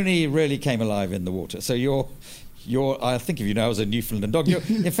was only really came alive in the water. So I think of you now as a Newfoundland dog.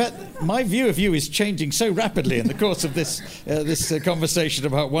 In fact, my view of you is changing so rapidly in the course of this conversation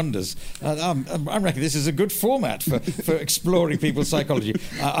about wonders. I reckon this is a good format for exploring people's psychology.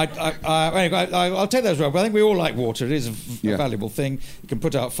 I'll take that as well. But I think we all like water. It is a valuable thing. You can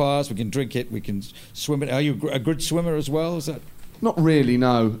put out fires. We can drink it. We can swim it. Are you a good swimmer as well? Is that? Not really,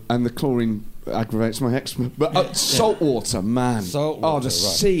 no. And the chlorine aggravates my eczema. But salt water, man. Salt water, the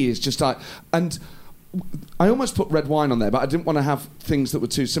sea is just like... And I almost put red wine on there, but I didn't want to have things that were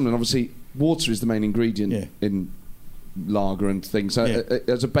too similar. And obviously, water is the main ingredient in lager and things. So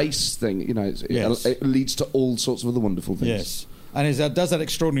as a base thing, you know, it leads to all sorts of other wonderful things. Yes. And does that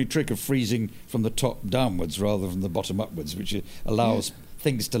extraordinary trick of freezing from the top downwards rather than the bottom upwards, which allows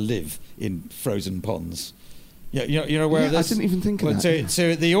things to live in frozen ponds. Yeah, you're aware of this? I didn't even think of that.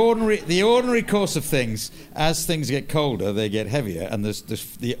 So the ordinary course of things, as things get colder, they get heavier, and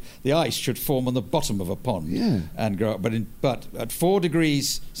the ice should form on the bottom of a pond and grow up. But at 4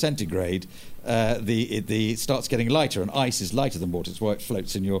 degrees centigrade, it starts getting lighter, and ice is lighter than water. It's why it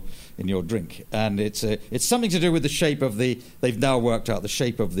floats in your drink, and it's something to do with the shape of the. They've now worked out the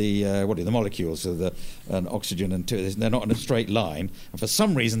shape of the the molecules of an oxygen and two. They're not in a straight line, and for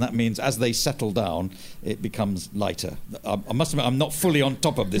some reason that means as they settle down, it becomes lighter. I must admit I'm not fully on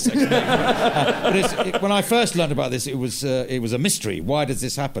top of this explanation, but when I first learned about this, it was a mystery. Why does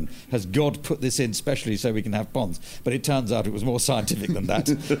this happen? Has God put this in specially so we can have ponds? But it turns out it was more scientific than that,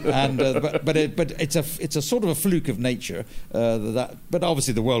 and but it's a sort of a fluke of nature. But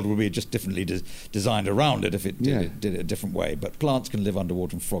obviously the world would be just differently designed around it if it did it a different way. But plants can live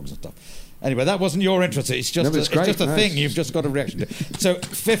underwater, and frogs and stuff. Anyway, that wasn't your interest. It's just a thing you've just got a reaction to. So,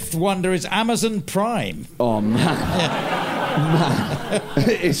 fifth wonder is Amazon Prime. Oh man,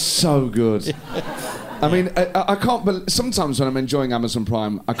 it is so good. I mean, I can't. Sometimes when I'm enjoying Amazon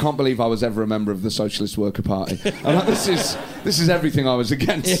Prime, I can't believe I was ever a member of the Socialist Worker Party. I'm like, this is everything I was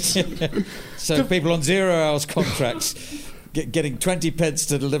against. So people on 0 hours contracts. Getting 20 pence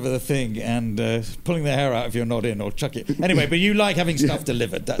to deliver the thing and pulling their hair out if you're not in, or chuck it. Anyway, but you like having stuff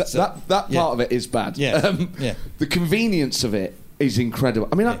delivered. That's that part of it is bad. The convenience of it is incredible.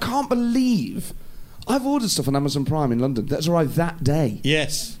 I mean, I can't believe I've ordered stuff on Amazon Prime in London that's arrived that day.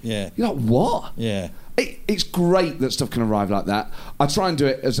 Yes, yeah. You're like, what? Yeah. It's great that stuff can arrive like that. I try and do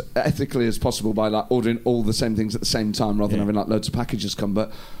it as ethically as possible by like ordering all the same things at the same time rather than having like loads of packages come.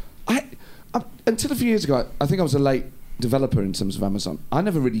 But I until a few years ago, I think I was a late developer in terms of Amazon. I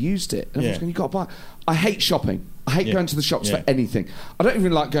never really used it. And everyone's going, you got to buy. I hate shopping. I hate going to the shops for anything. I don't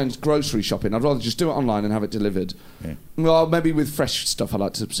even like going grocery shopping. I'd rather just do it online and have it delivered. Well, maybe with fresh stuff, I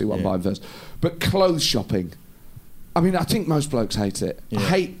like to see what I'm buying first. But clothes shopping, I mean, I think most blokes hate it. I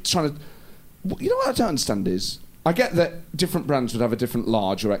hate trying to... You know what I don't understand is, I get that different brands would have a different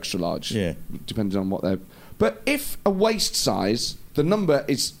large or extra large, depending on what they're... But if a waist size, the number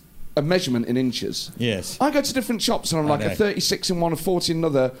is a measurement in inches. Yes. I go to different shops and I'm like a 36 in one, a 40 in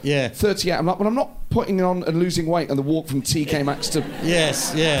another, 38. I'm like, well, I'm not putting it on and losing weight on the walk from TK Maxx to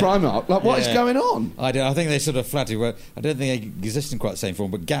Primark. Like, what is going on? I think they sort of flattered. Well, I don't think they exist in quite the same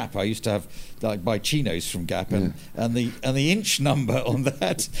form, but Gap, I used to have, like, buy chinos from Gap, and the inch number on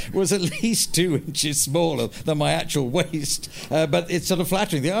that was at least 2 inches smaller than my actual waist. But it's sort of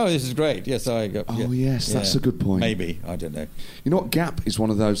flattering. Oh, this is great. Yes, I go. Oh, yes, that's a good point. Maybe. I don't know. You know what? Gap is one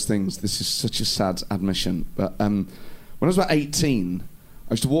of those things. This is such a sad admission, but when I was about 18,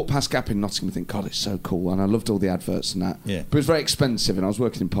 I used to walk past Gap in Nottingham and think, God, it's so cool, and I loved all the adverts and that. But it was very expensive, and I was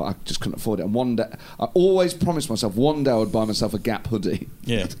working in part. I just couldn't afford it. And one day, I always promised myself one day I would buy myself a Gap hoodie.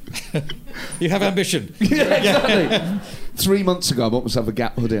 Yeah, you have ambition. Exactly. 3 months ago, I bought myself a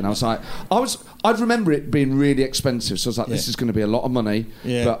Gap hoodie, and I was like, I'd remember it being really expensive, so I was like, this is going to be a lot of money.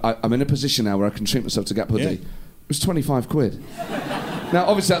 But I'm in a position now where I can treat myself to a Gap hoodie. It was 25 quid. Now,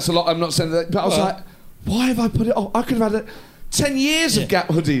 obviously, that's a lot. I'm not saying that, but I was like, why have I put it on? I could have had it. 10 years of Gap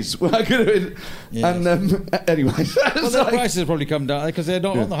hoodies. Well, I could have been, Yes. and anyway. Well, their prices have probably come down because they're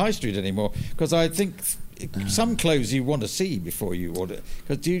not on the high street anymore. Because I think some clothes you want to see before you order.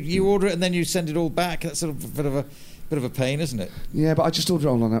 Because you order it and then you send it all back. That's sort of a bit of a pain, isn't it? Yeah, but I just order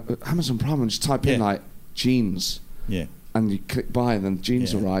it all on Amazon Prime and just type in like jeans. Yeah. And you click buy and then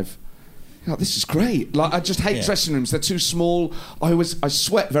jeans arrive. You're like, this is great. Like, I just hate dressing rooms. They're too small. I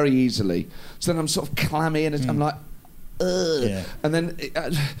sweat very easily. So then I'm sort of clammy and I'm like, ugh. Yeah. And then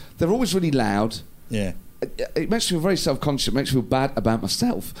they're always really loud. Yeah. It makes me feel very self-conscious. It makes me feel bad about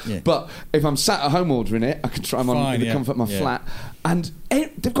myself. Yeah. But if I'm sat at home ordering it, I can try them on in the comfort of my flat. And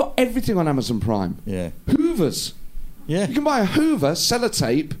they've got everything on Amazon Prime. Yeah. Hoovers. Yeah. You can buy a Hoover,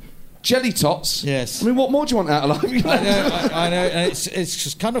 sellotape, jelly tots. Yes. I mean, what more do you want out of life? I know. And it's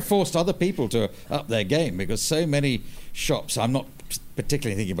just kind of forced other people to up their game because so many shops, I'm not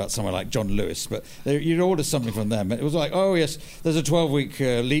particularly thinking about someone like John Lewis, but you'd order something from them and it was like, oh yes, there's a 12-week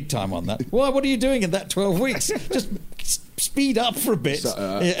lead time on that. Well, what are you doing in that 12 weeks? Just speed up for a bit.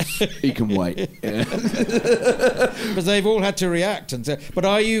 So, he can wait. Because they've all had to react. And so, but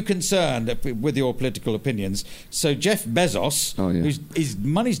are you concerned with your political opinions? So Jeff Bezos, his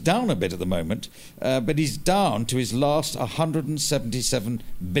money's down a bit at the moment, but he's down to his last $177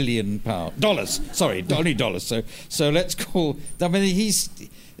 billion. Sorry, only dollars. So let's call... I mean,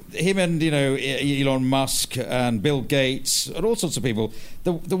 him and Elon Musk and Bill Gates and all sorts of people.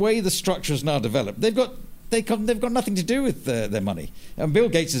 The way the structure is now developed, they've got nothing to do with their money. And Bill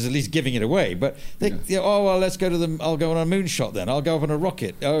Gates is at least giving it away. But let's go to I'll go on a moonshot then. I'll go up on a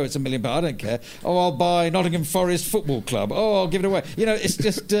rocket. Oh, it's £1 million. I don't care. Oh, I'll buy Nottingham Forest Football Club. Oh, I'll give it away. It's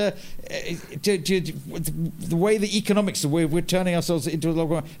just the way the economics. We're turning ourselves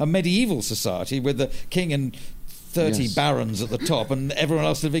into a medieval society with the king and 30 barons at the top and everyone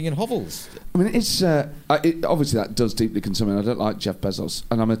else living in hovels. I mean, it's obviously that does deeply concern me. I don't like Jeff Bezos,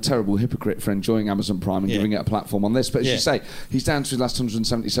 and I'm a terrible hypocrite for enjoying Amazon Prime and giving it a platform on this. But as you say, he's down to his last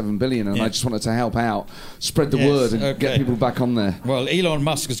 177 billion, and I just wanted to help out, spread the word, and get people back on there. Well, Elon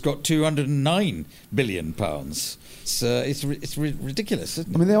Musk has got £209 billion. It's ridiculous,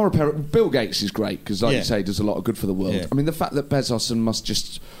 isn't it? I mean, they are a pair. Bill Gates is great because, like you say, does a lot of good for the world. I mean, the fact that Bezos and Musk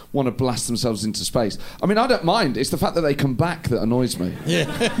just want to blast themselves into space. I mean, I don't mind. It's the fact that they come back that annoys me.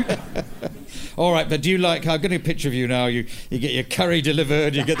 Yeah. All right, but do you like... I'm getting a picture of you now. You get your curry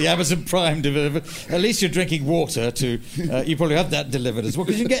delivered, you get the Amazon Prime delivered. At least you're drinking water too. You probably have that delivered as well,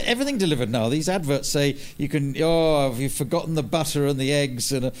 because you get everything delivered now. These adverts say you can... Oh, have you forgotten the butter and the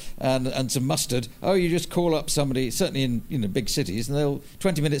eggs and some mustard? Oh, you just call up somebody, certainly in big cities, and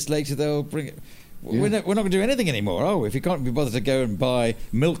 20 minutes later they'll bring it... Yeah. We're not going to do anything anymore. Oh, if you can't be bothered to go and buy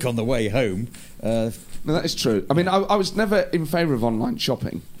milk on the way home... No, that is true. I mean, I was never in favour of online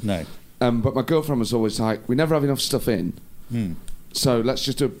shopping. No. But my girlfriend was always like, we never have enough stuff in, so let's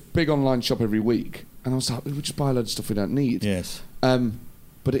just do a big online shop every week. And I was like, we'll just buy a load of stuff we don't need. Yes.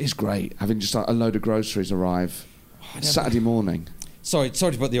 But it is great having just a load of groceries arrive Saturday morning. Sorry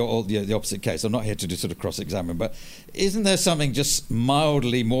to put the opposite case. I'm not here to sort of cross-examine, but isn't there something just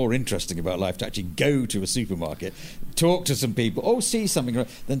mildly more interesting about life to actually go to a supermarket, talk to some people, see something,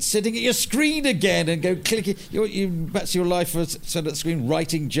 than sitting at your screen again and go clicking? That's your life for sitting at the screen,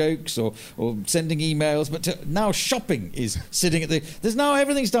 writing jokes or sending emails. But now shopping is sitting at there's now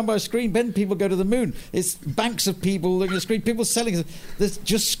everything's done by a screen. Then people go to the moon. It's banks of people looking at the screen. People selling. There's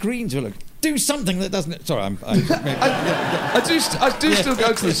just screens. Do something that doesn't... Sorry, I do still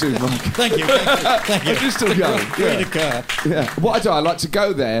go to the supermarket. Thank you. I do still go. In a car. Yeah. What I do, I like to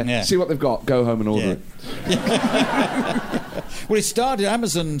go there, see what they've got, go home and order it. Well,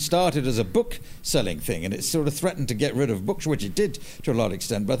 Amazon started as a book selling thing, and it sort of threatened to get rid of books, which it did to a large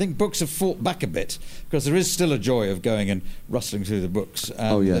extent. But I think books have fought back a bit, because there is still a joy of going and rustling through the books.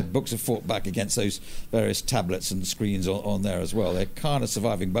 And the books have fought back against those various tablets and screens on there as well. They're kind of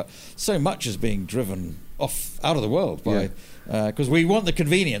surviving, but so much is being driven out of the world by... Because we want the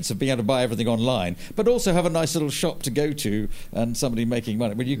convenience of being able to buy everything online, but also have a nice little shop to go to and somebody making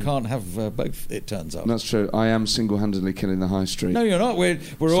money. But you can't have both, it turns out. That's true. I am single-handedly killing the high street. No, you're not. We're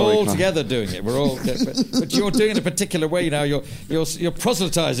all together doing it. We're all, but you're doing it in a particular way now. You're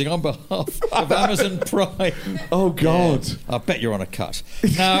proselytising on behalf of Amazon Prime. Oh God! Yeah. I bet you're on a cut.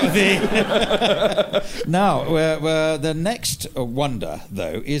 Now the next wonder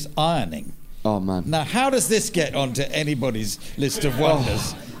though is ironing. Oh man! Now, how does this get onto anybody's list of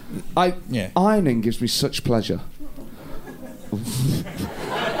wonders? Ironing gives me such pleasure.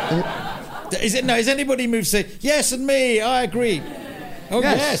 Is it? No, has anybody moved to say yes? And me, I agree. Oh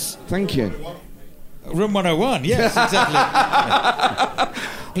yes. Thank you. Room 101. Yes, exactly.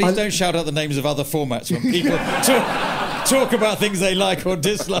 Please don't shout out the names of other formats when people talk. talk about things they like or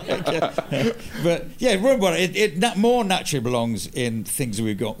dislike. But yeah, remember, it more naturally belongs in things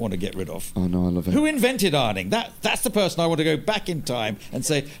we want to get rid of. Oh no, I love it. Who invented ironing? That's the person I want to go back in time and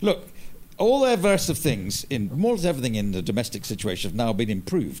say, look, all their verse of things, in more or less everything in the domestic situation, have now been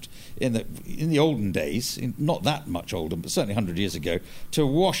improved. In the olden days, not that much older, but certainly 100 years ago, to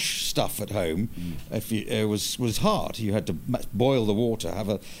wash stuff at home was hard. You had to boil the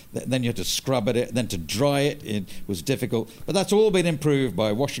water, then you had to scrub it, then to dry it was difficult. But that's all been improved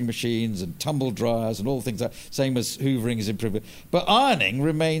by washing machines and tumble dryers and all things like that. Same as hoovering is improved. But ironing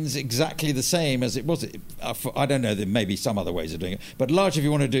remains exactly the same as it was. I don't know, there may be some other ways of doing it, but largely if you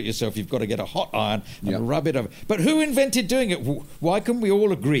want to do it yourself, you've got to get a hot iron and rub it over. But who invented doing it? Why couldn't we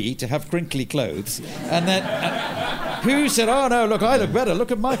all agree to have crinkly clothes? And then who said, oh no, look, I look better,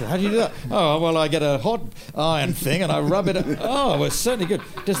 look at Michael, how do you do that? Oh, well, I get a hot iron thing and I rub it. Oh, well, it's certainly good.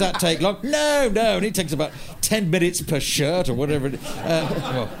 Does that take long? No, and it takes about 10 minutes per shirt or whatever it is.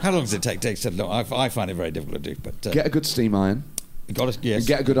 Well, how long does it take? It takes long. I find it very difficult to do. But get a good steam iron. Yes. And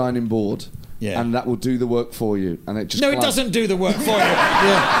get a good ironing board. Yeah. And that will do the work for you. And it just it doesn't do the work for you.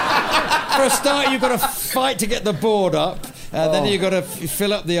 Yeah. For a start, you've got to fight to get the board up, and then you've got to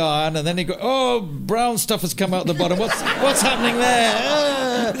fill up the iron, and then you go, brown stuff has come out the bottom. What's happening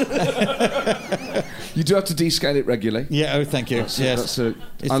there? You do have to descale it regularly. Yeah. Oh, thank you.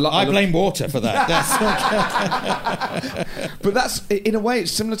 I blame water for that. But that's, in a way,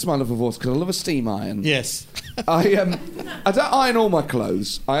 it's similar to my love of water because I love a steam iron. Yes. I don't iron all my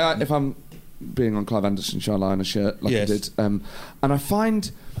clothes. If I'm being on Clive Anderson show, I iron a shirt like I did, and I find.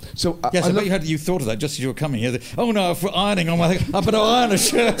 So yes, I bet you thought of that just as you were coming here. Oh no, for ironing on my, I better iron a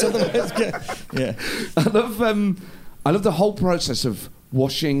shirt. Otherwise, yeah. I love the whole process of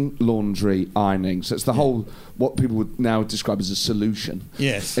washing, laundry, ironing. So it's the whole, what people would now describe as a solution.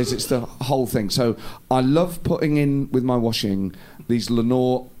 Yes, it's the whole thing. So I love putting in with my washing these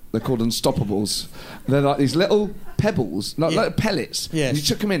Lenore. They're called Unstoppables. They're like these little pebbles, like pellets. Yes. You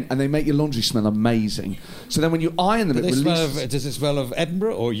chuck them in and they make your laundry smell amazing. So then when you iron them, does it smell of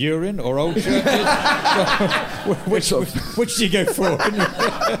Edinburgh or urine or old shirt? which do you go for?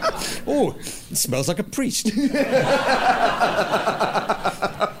 Oh, it smells like a priest.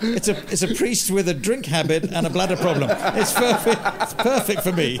 It's a priest with a drink habit and a bladder problem. It's perfect. It's perfect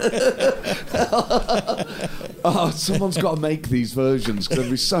for me. Someone's got to make these versions because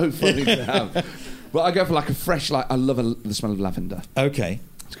it'd be so funny to have. But I go for like a fresh, I love the smell of lavender. Okay.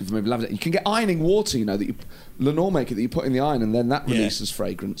 It's good for maybe lavender. You can get ironing water, that Lenore make it, that you put in the iron and then that releases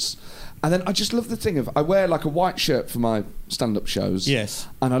fragrance. And then I just love the thing of, I wear like a white shirt for my stand-up shows. Yes.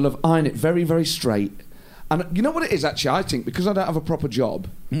 And I love iron it very, very straight. And you know what it is, actually? I think because I don't have a proper job,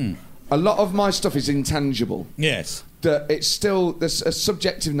 a lot of my stuff is intangible. Yes. That it's still, there's a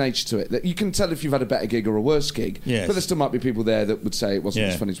subjective nature to it. That you can tell if you've had a better gig or a worse gig. Yes. But there still might be people there that would say it wasn't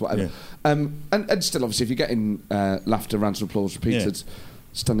as funny as whatever. Yeah. And still, obviously, if you're getting laughter, rants of applause, repeated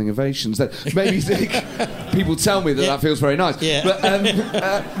standing ovations, then maybe you think people tell me that feels very nice. Yeah. But,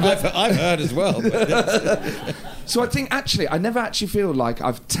 I've heard as well. So I think, actually, I never actually feel like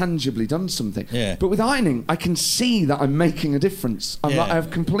I've tangibly done something. Yeah. But with ironing, I can see that I'm making a difference. I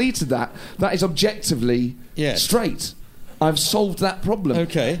have completed that. That is objectively straight. I've solved that problem.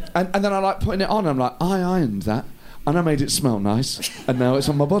 Okay. And then I like putting it on. I'm like, I ironed that. And I made it smell nice, and now it's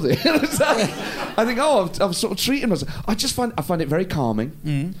on my body. I think, I've sort of treated myself. I find it very calming.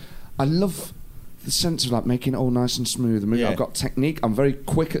 Mm. I love the sense of like making it all nice and smooth. I've got technique. I'm very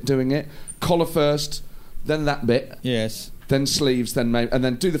quick at doing it. Collar first, then that bit. Yes. Then sleeves, then and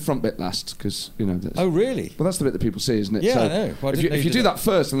then do the front bit last, because Oh, really? Well, that's the bit that people see, isn't it? Yeah, so I know. Well, if you do that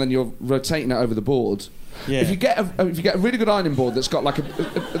first, and then you're rotating it over the board. Yeah. If you get a really good ironing board that's got like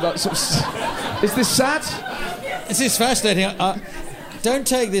a sort of, is this sad? This is fascinating. Don't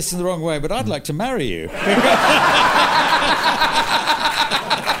take this in the wrong way, but I'd like to marry you.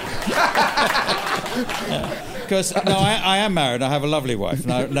 Because I am married. I have a lovely wife.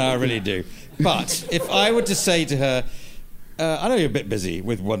 No, I really do. But if I were to say to her, I know you're a bit busy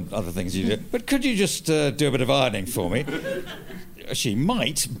with other things you do, but could you just do a bit of ironing for me? She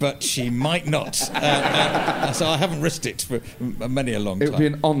might, but she might not. So I haven't risked it for many a long time. It would be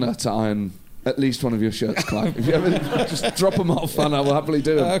an honour to iron at least one of your shirts, Clive. If you ever just drop them off, and I will happily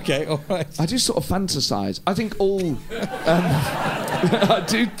do them. Okay, all right. I do sort of fantasise. I think all...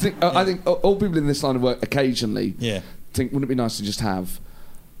 I think all people in this line of work occasionally think, wouldn't it be nice to just have...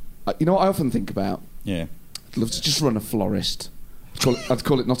 you know what I often think about? Yeah. I'd love to just run a florist. I'd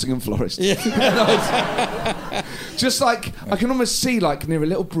call it Nottingham Florist. Yeah. Just like I can almost see like near a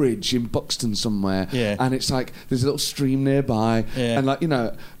little bridge in Buxton somewhere, and it's like there's a little stream nearby, and like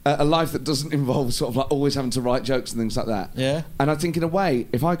a life that doesn't involve sort of like always having to write jokes and things like that. Yeah. And I think in a way,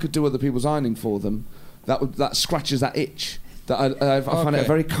 if I could do other people's ironing for them, that scratches that itch. That I find it a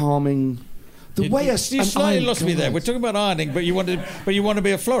very calming. The way you slightly lost me there. We're talking about ironing, but you want to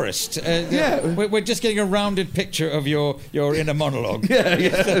be a florist. We're just getting a rounded picture of your inner monologue.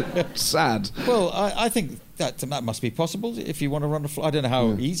 Yeah. Sad. Well, I think that must be possible if you want to run a florist. I don't know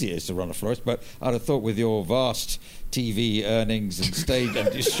how easy it is to run a florist, but I'd have thought with your vast TV earnings and stage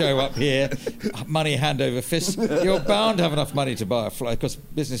and you show up here, money hand over fist, you're bound to have enough money to buy a florist because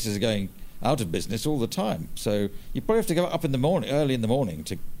businesses are going out of business all the time. So you probably have to go up in the morning, early in the morning,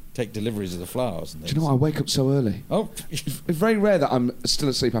 to take deliveries of the flowers and things. Do you know what? I wake up so early. Oh. It's very rare that I'm still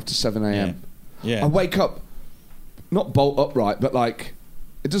asleep after 7 a.m. Yeah. I wake up, not bolt upright, but like,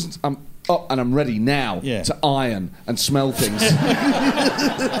 it doesn't... I'm up and I'm ready now to iron and smell things.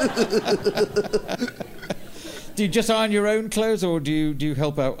 Do you just iron your own clothes, or do you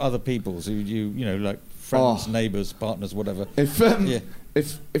help out other people's? Do you like friends, neighbours, partners, whatever?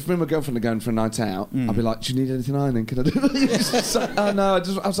 If me and my girlfriend are going for a night out, I'll be like, do you need anything ironing? Can I do it? Oh, no. I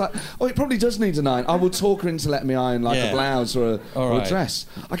was like, it probably does need an iron. I will talk her into letting me iron like a blouse or a dress.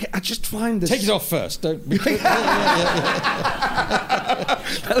 I just find this... Take it off first. Don't...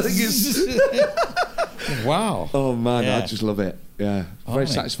 Wow. Oh, man, I just love it. Yeah, very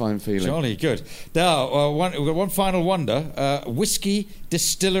satisfying feeling. Jolly good. Now, we've got one final wonder: whiskey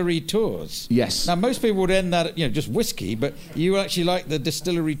distillery tours. Yes. Now, most people would end that at just whiskey, but you actually like the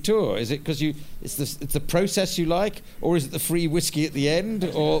distillery tour. Is it because it's the process you like, or is it the free whiskey at the end,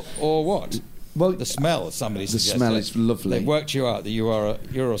 or what? Well, the smell. Somebody suggested. The smell is lovely. They've worked you out that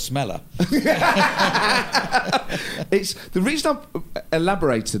you're a smeller. It's the reason I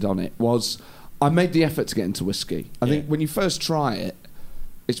elaborated on it was. I made the effort to get into whiskey. I think when you first try it,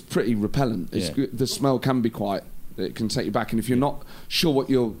 it's pretty repellent. The smell can be it can take you back. And if you're not sure what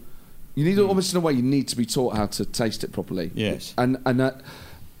you need to, almost in a way, you need to be taught how to taste it properly. Yes. And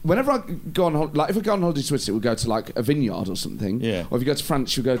whenever I go on, like if I go on holiday to Italy, we'll go to like a vineyard or something. Yeah. Or if you go to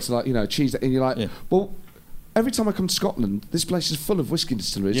France, you'll go to like, cheese, and you're like, well, every time I come to Scotland, this place is full of whiskey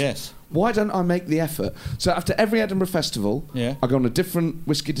distilleries. Yes. Why don't I make the effort? So after every Edinburgh Festival, I go on a different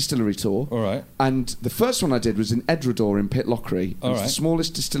whiskey distillery tour. All right. And the first one I did was in Edredor in Pitlochry. It's the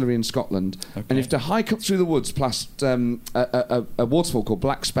smallest distillery in Scotland. Okay. And you have to hike up through the woods past a waterfall called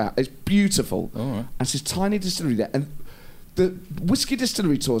Black Spout. It's beautiful. All right. And it's this tiny distillery there. And the whiskey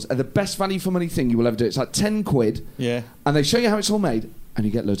distillery tours are the best value for money thing you will ever do. It's like 10 quid. Yeah. And they show you how it's all made. And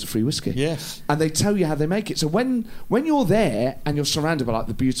you get loads of free whiskey. Yes. And they tell you how they make it. So when you're there and you're surrounded by like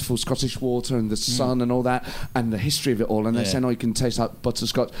the beautiful Scottish water and the sun and all that and the history of it all, and they're saying, you can taste like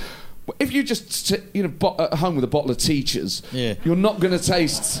butterscotch. If you just sit, at home with a bottle of Teachers, you're not going to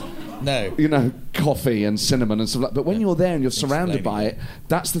taste, coffee and cinnamon and stuff like that. But when you're there and you're surrounded by it,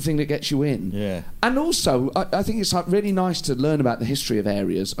 that's the thing that gets you in. Yeah. And also, I think it's like really nice to learn about the history of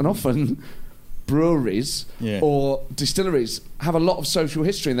areas, and often breweries or distilleries have a lot of social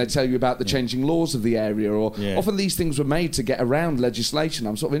history, and they tell you about the changing laws of the area, or often these things were made to get around legislation.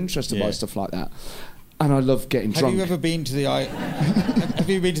 I'm sort of interested by stuff like that, and I love getting drunk. Have you ever been to the Have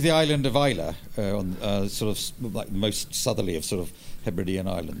you been to the island of Islay, on sort of like the most southerly of sort of Hebridean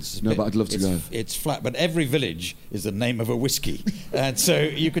islands? No, but I'd love to go. It's flat, but every village is the name of a whiskey, and so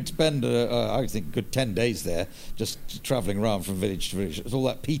you could spend, I think, a good 10 days there, just travelling around from village to village. It's all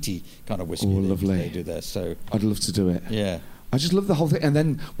that peaty kind of whiskey they do there. So I'd love to do it. Yeah. I just love the whole thing. And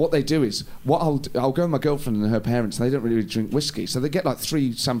then what they do is, I'll go with my girlfriend and her parents, and they don't really drink whiskey, so they get like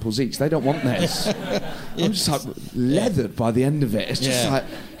 3 samples each. They don't want theirs. I'm just like leathered by the end of it. It's just like,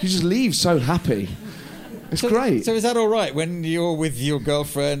 you just leave so happy. It's great. So is that all right when you're with your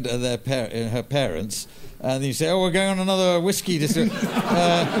girlfriend and her parents, and you say, we're going on another whiskey we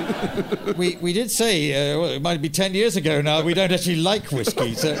did say, it might be 10 years ago now, we don't actually like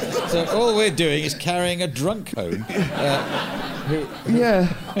whiskey. So all we're doing is carrying a drunk home.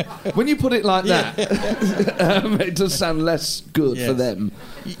 When you put it like that, it does sound less good for them.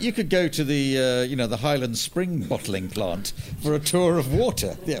 You could go to the Highland Spring bottling plant for a tour of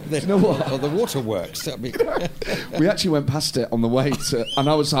water. You know what? Or the waterworks. We actually went past it on the way and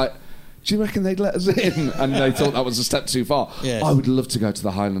I was like, do you reckon they'd let us in? And they thought that was a step too far. Yes. I would love to go to the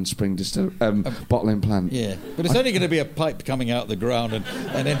Highland Spring bottling plant. Yeah, but it's only going to be a pipe coming out of the ground and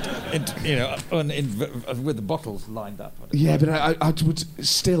with the bottles lined up. Yeah, but I would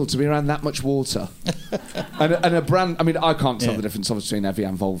still, to be around that much water and a brand. I mean, I can't tell the difference obviously between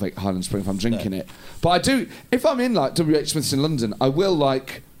Evian, Volvic, Highland Spring if I'm drinking it. But I do. If I'm in like WH Smith's in London, I will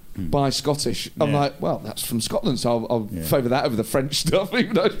like by Scottish. I'm like, well, that's from Scotland, so I'll favour that over the French stuff,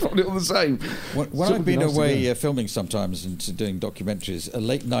 even though it's probably all the same. When I've been away filming sometimes and doing documentaries, a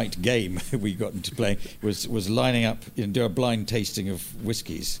late night game we got into playing was lining up and do a blind tasting of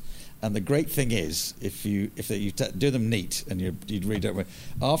whiskies. And the great thing is, if you do them neat and you'd read it,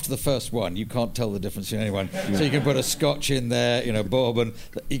 after the first one, you can't tell the difference in anyone. So you can put a Scotch in there, bourbon.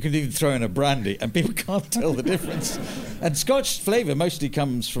 You can even throw in a brandy, and people can't tell the difference. And Scotch flavour mostly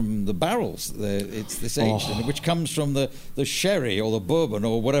comes from the barrels. It's this aged, which comes from the sherry or the bourbon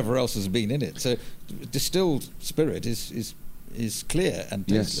or whatever else has been in it. So distilled spirit is clear and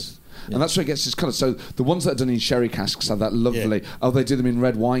tasteless. Yes. And that's where it gets its colour. So the ones that are done in sherry casks have that lovely... they do them in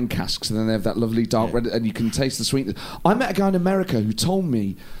red wine casks, and then they have that lovely dark red, and you can taste the sweetness. I met a guy in America who told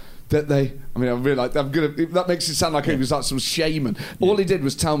me that they... I mean, I'm really like... that makes it sound like he was like some shaman. All he did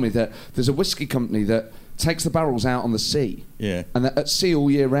was tell me that there's a whiskey company that takes the barrels out on the sea, and they're at sea all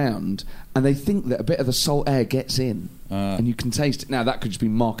year round, and they think that a bit of the salt air gets in, and you can taste it. Now, that could just be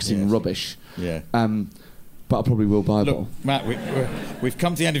marketing rubbish. But I probably will buy a bottle. Matt, we've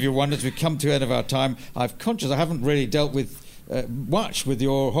come to the end of your wonders. We've come to the end of our time. I'm conscious I haven't really dealt with much with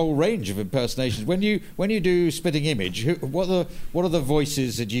your whole range of impersonations. When you do Spitting Image, what are the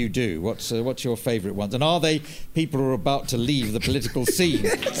voices that you do? What's your favourite ones? And are they people who are about to leave the political scene,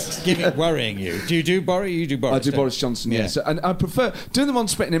 worrying you? Do you do Boris? You do Boris? I do Boris Johnson. Yeah. So, and I prefer doing them on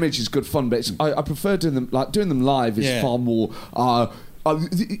Spitting Image is good fun, but I prefer doing them live is far more.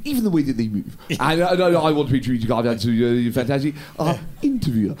 Even the way that they move, and I want to be treated to fantastic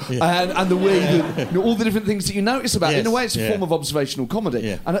interviewer, and the way that all the different things that you notice about. In a way, it's a form of observational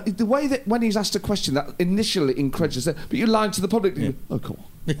comedy, and the way that when he's asked a question that initially incredulous, but you lie to the public, you go, oh, come on.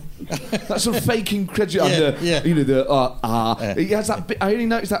 That sort of fake incredulity. He has that bit, I only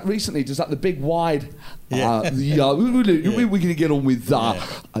noticed that recently. Does that the big wide? We're going to get on with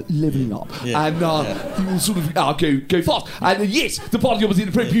living up, and you will sort of go fast. And yes, the party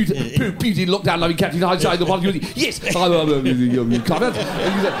opposite the Putin lockdown, loving Captain Hindsight. The party opposite, yes. It's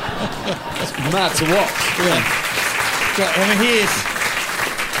mad to watch. I mean,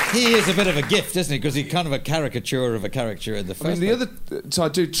 he is a bit of a gift, isn't he? Because he's kind of a caricature of a character in the first. So I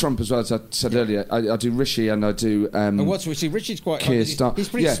do Trump as well, as I said earlier. I do Rishi and I do. And what's Rishi? Rishi's quite. He's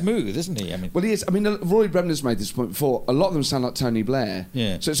pretty smooth, isn't he? I mean, well, he is. I mean, Roy Bremner's made this point before. A lot of them sound like Tony Blair.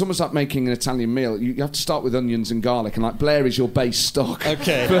 Yeah. So it's almost like making an Italian meal. You have to start with onions and garlic, and like Blair is your base stock.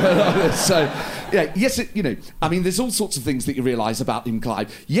 Okay. So, yes, I mean, there's all sorts of things that you realise about him,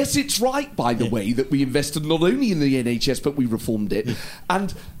 Clive. Yes, it's right, by the way, that we invested not only in the NHS but we reformed it,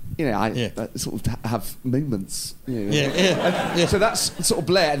 and. I sort of have moments. So that's sort of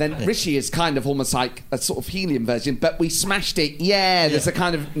Blair. And then Rishi is kind of almost like a sort of helium version, but we smashed it. There's a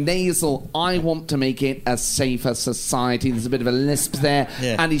kind of nasal, I want to make it a safer society. There's a bit of a lisp there.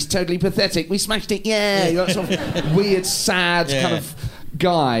 And he's totally pathetic. We smashed it. You're sort of weird, sad kind of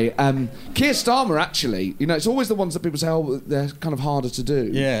guy. Keir Starmer, actually, it's always the ones that people say, oh, they're kind of harder to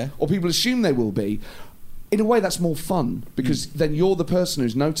do. Or people assume they will be. In a way, that's more fun, because then you're the person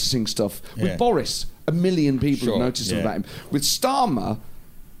who's noticing stuff. With Boris, a million people have noticed about him. With Starmer,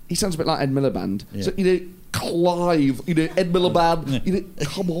 he sounds a bit like Ed Miliband. So, Clive, Ed Miliband,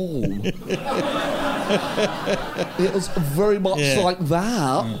 come on. It was very much like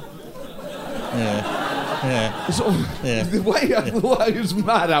that. The way he was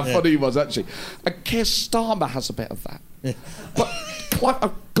mad how funny he was, actually. And Keir Starmer has a bit of that. But Clive,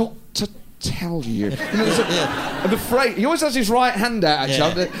 I've got to tell you. And the phrase, he always has his right hand out,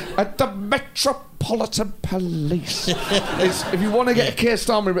 actually. At the Metropolitan Police. If you want to get a Keir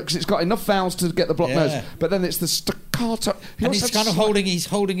Starmer, because it's got enough vowels to get the block nose, but then it's the staccato. And he's kind of holding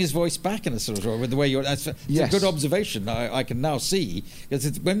his voice back in a sort of with the way you're. It's a good observation. I can now see,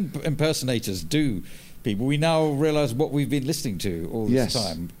 because when impersonators do people, we now realise what we've been listening to all this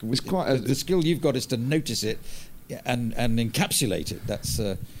time. It's quite the skill you've got is to notice it and encapsulate it. That's.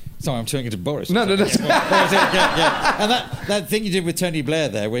 Sorry, I'm turning it to Boris. No. And that thing you did with Tony Blair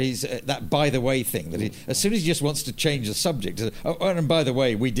there, where he's that by the way thing, that as soon as he just wants to change the subject, and by the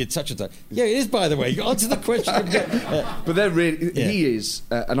way, we did such and such. Yeah, it is by the way. You answer the question. But they're really, he is,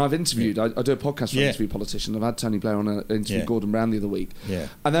 and I've interviewed. I do a podcast for interview politicians. I've had Tony Blair on an interview Gordon Brown the other week.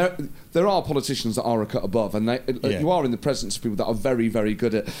 And there are politicians that are a cut above, and you are in the presence of people that are very, very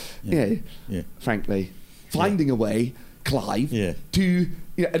good at, frankly, finding a way. Clive, to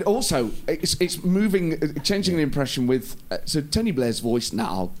and also it's moving, changing the impression with so Tony Blair's voice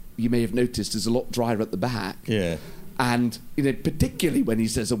now, you may have noticed, is a lot drier at the back, and particularly when he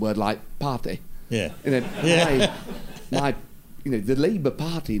says a word like party, my the Labour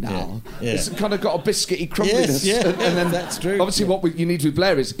Party now. Yeah. It's kind of got a biscuity crumbliness. Yes, and then that's true. Obviously, what you need with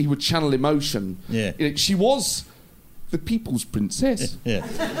Blair is he would channel emotion. Yeah. She was the people's princess. Yeah.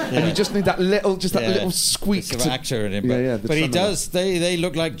 And you just need that little squeak. Sort of actor in him. But he does. They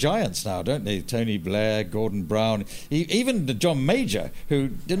look like giants now, don't they? Tony Blair, Gordon Brown, even John Major, who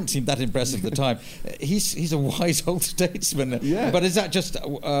didn't seem that impressive at the time. He's a wise old statesman. Yeah. But is that just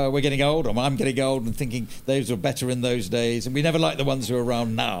we're getting old? Or I'm getting old and thinking those were better in those days, and we never like the ones who are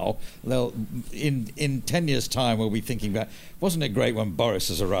around now. They'll in 10 years' time we'll be thinking about, wasn't it great when Boris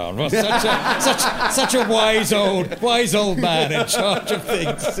was around? Well, such a wise old man in charge of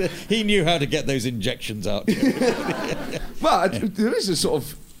things. He knew how to get those injections out. Well, there is a sort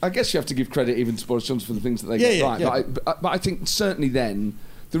of... I guess you have to give credit even to Boris Johnson for the things that they get right. Yeah. But I think certainly then,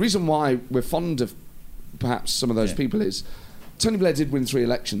 the reason why we're fond of perhaps some of those people is Tony Blair did win 3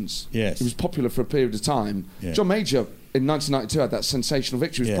 elections. Yes. He was popular for a period of time. Yeah. John Major, in 1992, had that sensational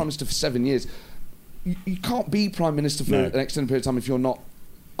victory. He was Prime Minister for 7 years. You can't be Prime Minister for an extended period of time if you're not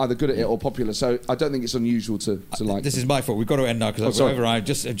either good at it or popular, so I don't think it's unusual to like. This is my fault. We've got to end now because I've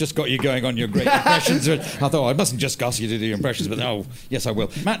just got you going on your great impressions. I thought I mustn't just ask you to do your impressions, but yes, I will.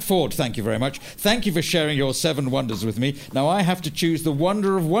 Matt Ford, thank you very much. Thank you for sharing your 7 wonders with me. Now I have to choose the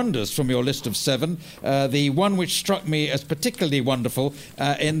wonder of wonders from your list of 7. The one which struck me as particularly wonderful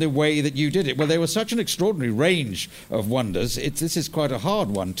in the way that you did it. Well, there was such an extraordinary range of wonders. This is quite a hard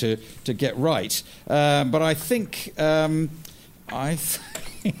one to get right. But I think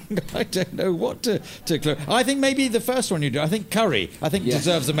I don't know what to. I think maybe the first one you do. I think curry. I think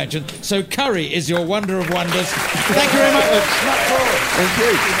deserves a mention. So curry is your wonder of wonders. Thank you very much. Thank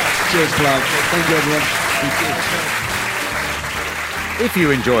you. Cheers, Clive. Thank you, everyone. Thank you. If you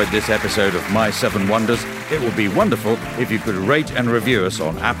enjoyed this episode of My 7 Wonders, it would be wonderful if you could rate and review us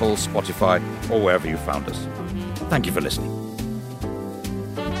on Apple, Spotify, or wherever you found us. Thank you for listening.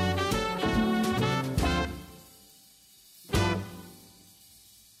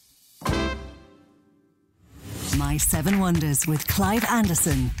 My 7 Wonders with Clive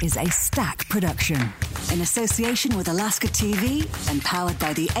Anderson is a Stack production in association with Alaska TV and powered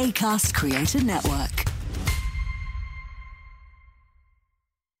by the Acast Creator Network.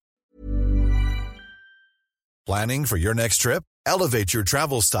 Planning for your next trip? Elevate your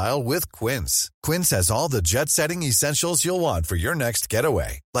travel style with Quince. Quince has all the jet-setting essentials you'll want for your next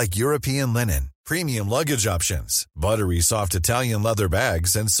getaway, like European linen, premium luggage options, buttery soft Italian leather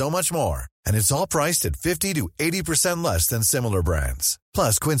bags, and so much more. And it's all priced at 50 to 80% less than similar brands.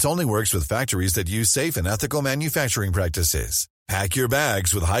 Plus, Quince only works with factories that use safe and ethical manufacturing practices. Pack your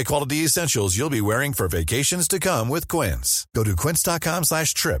bags with high-quality essentials you'll be wearing for vacations to come with Quince. Go to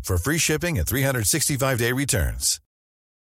quince.com/trip for free shipping and 365-day returns.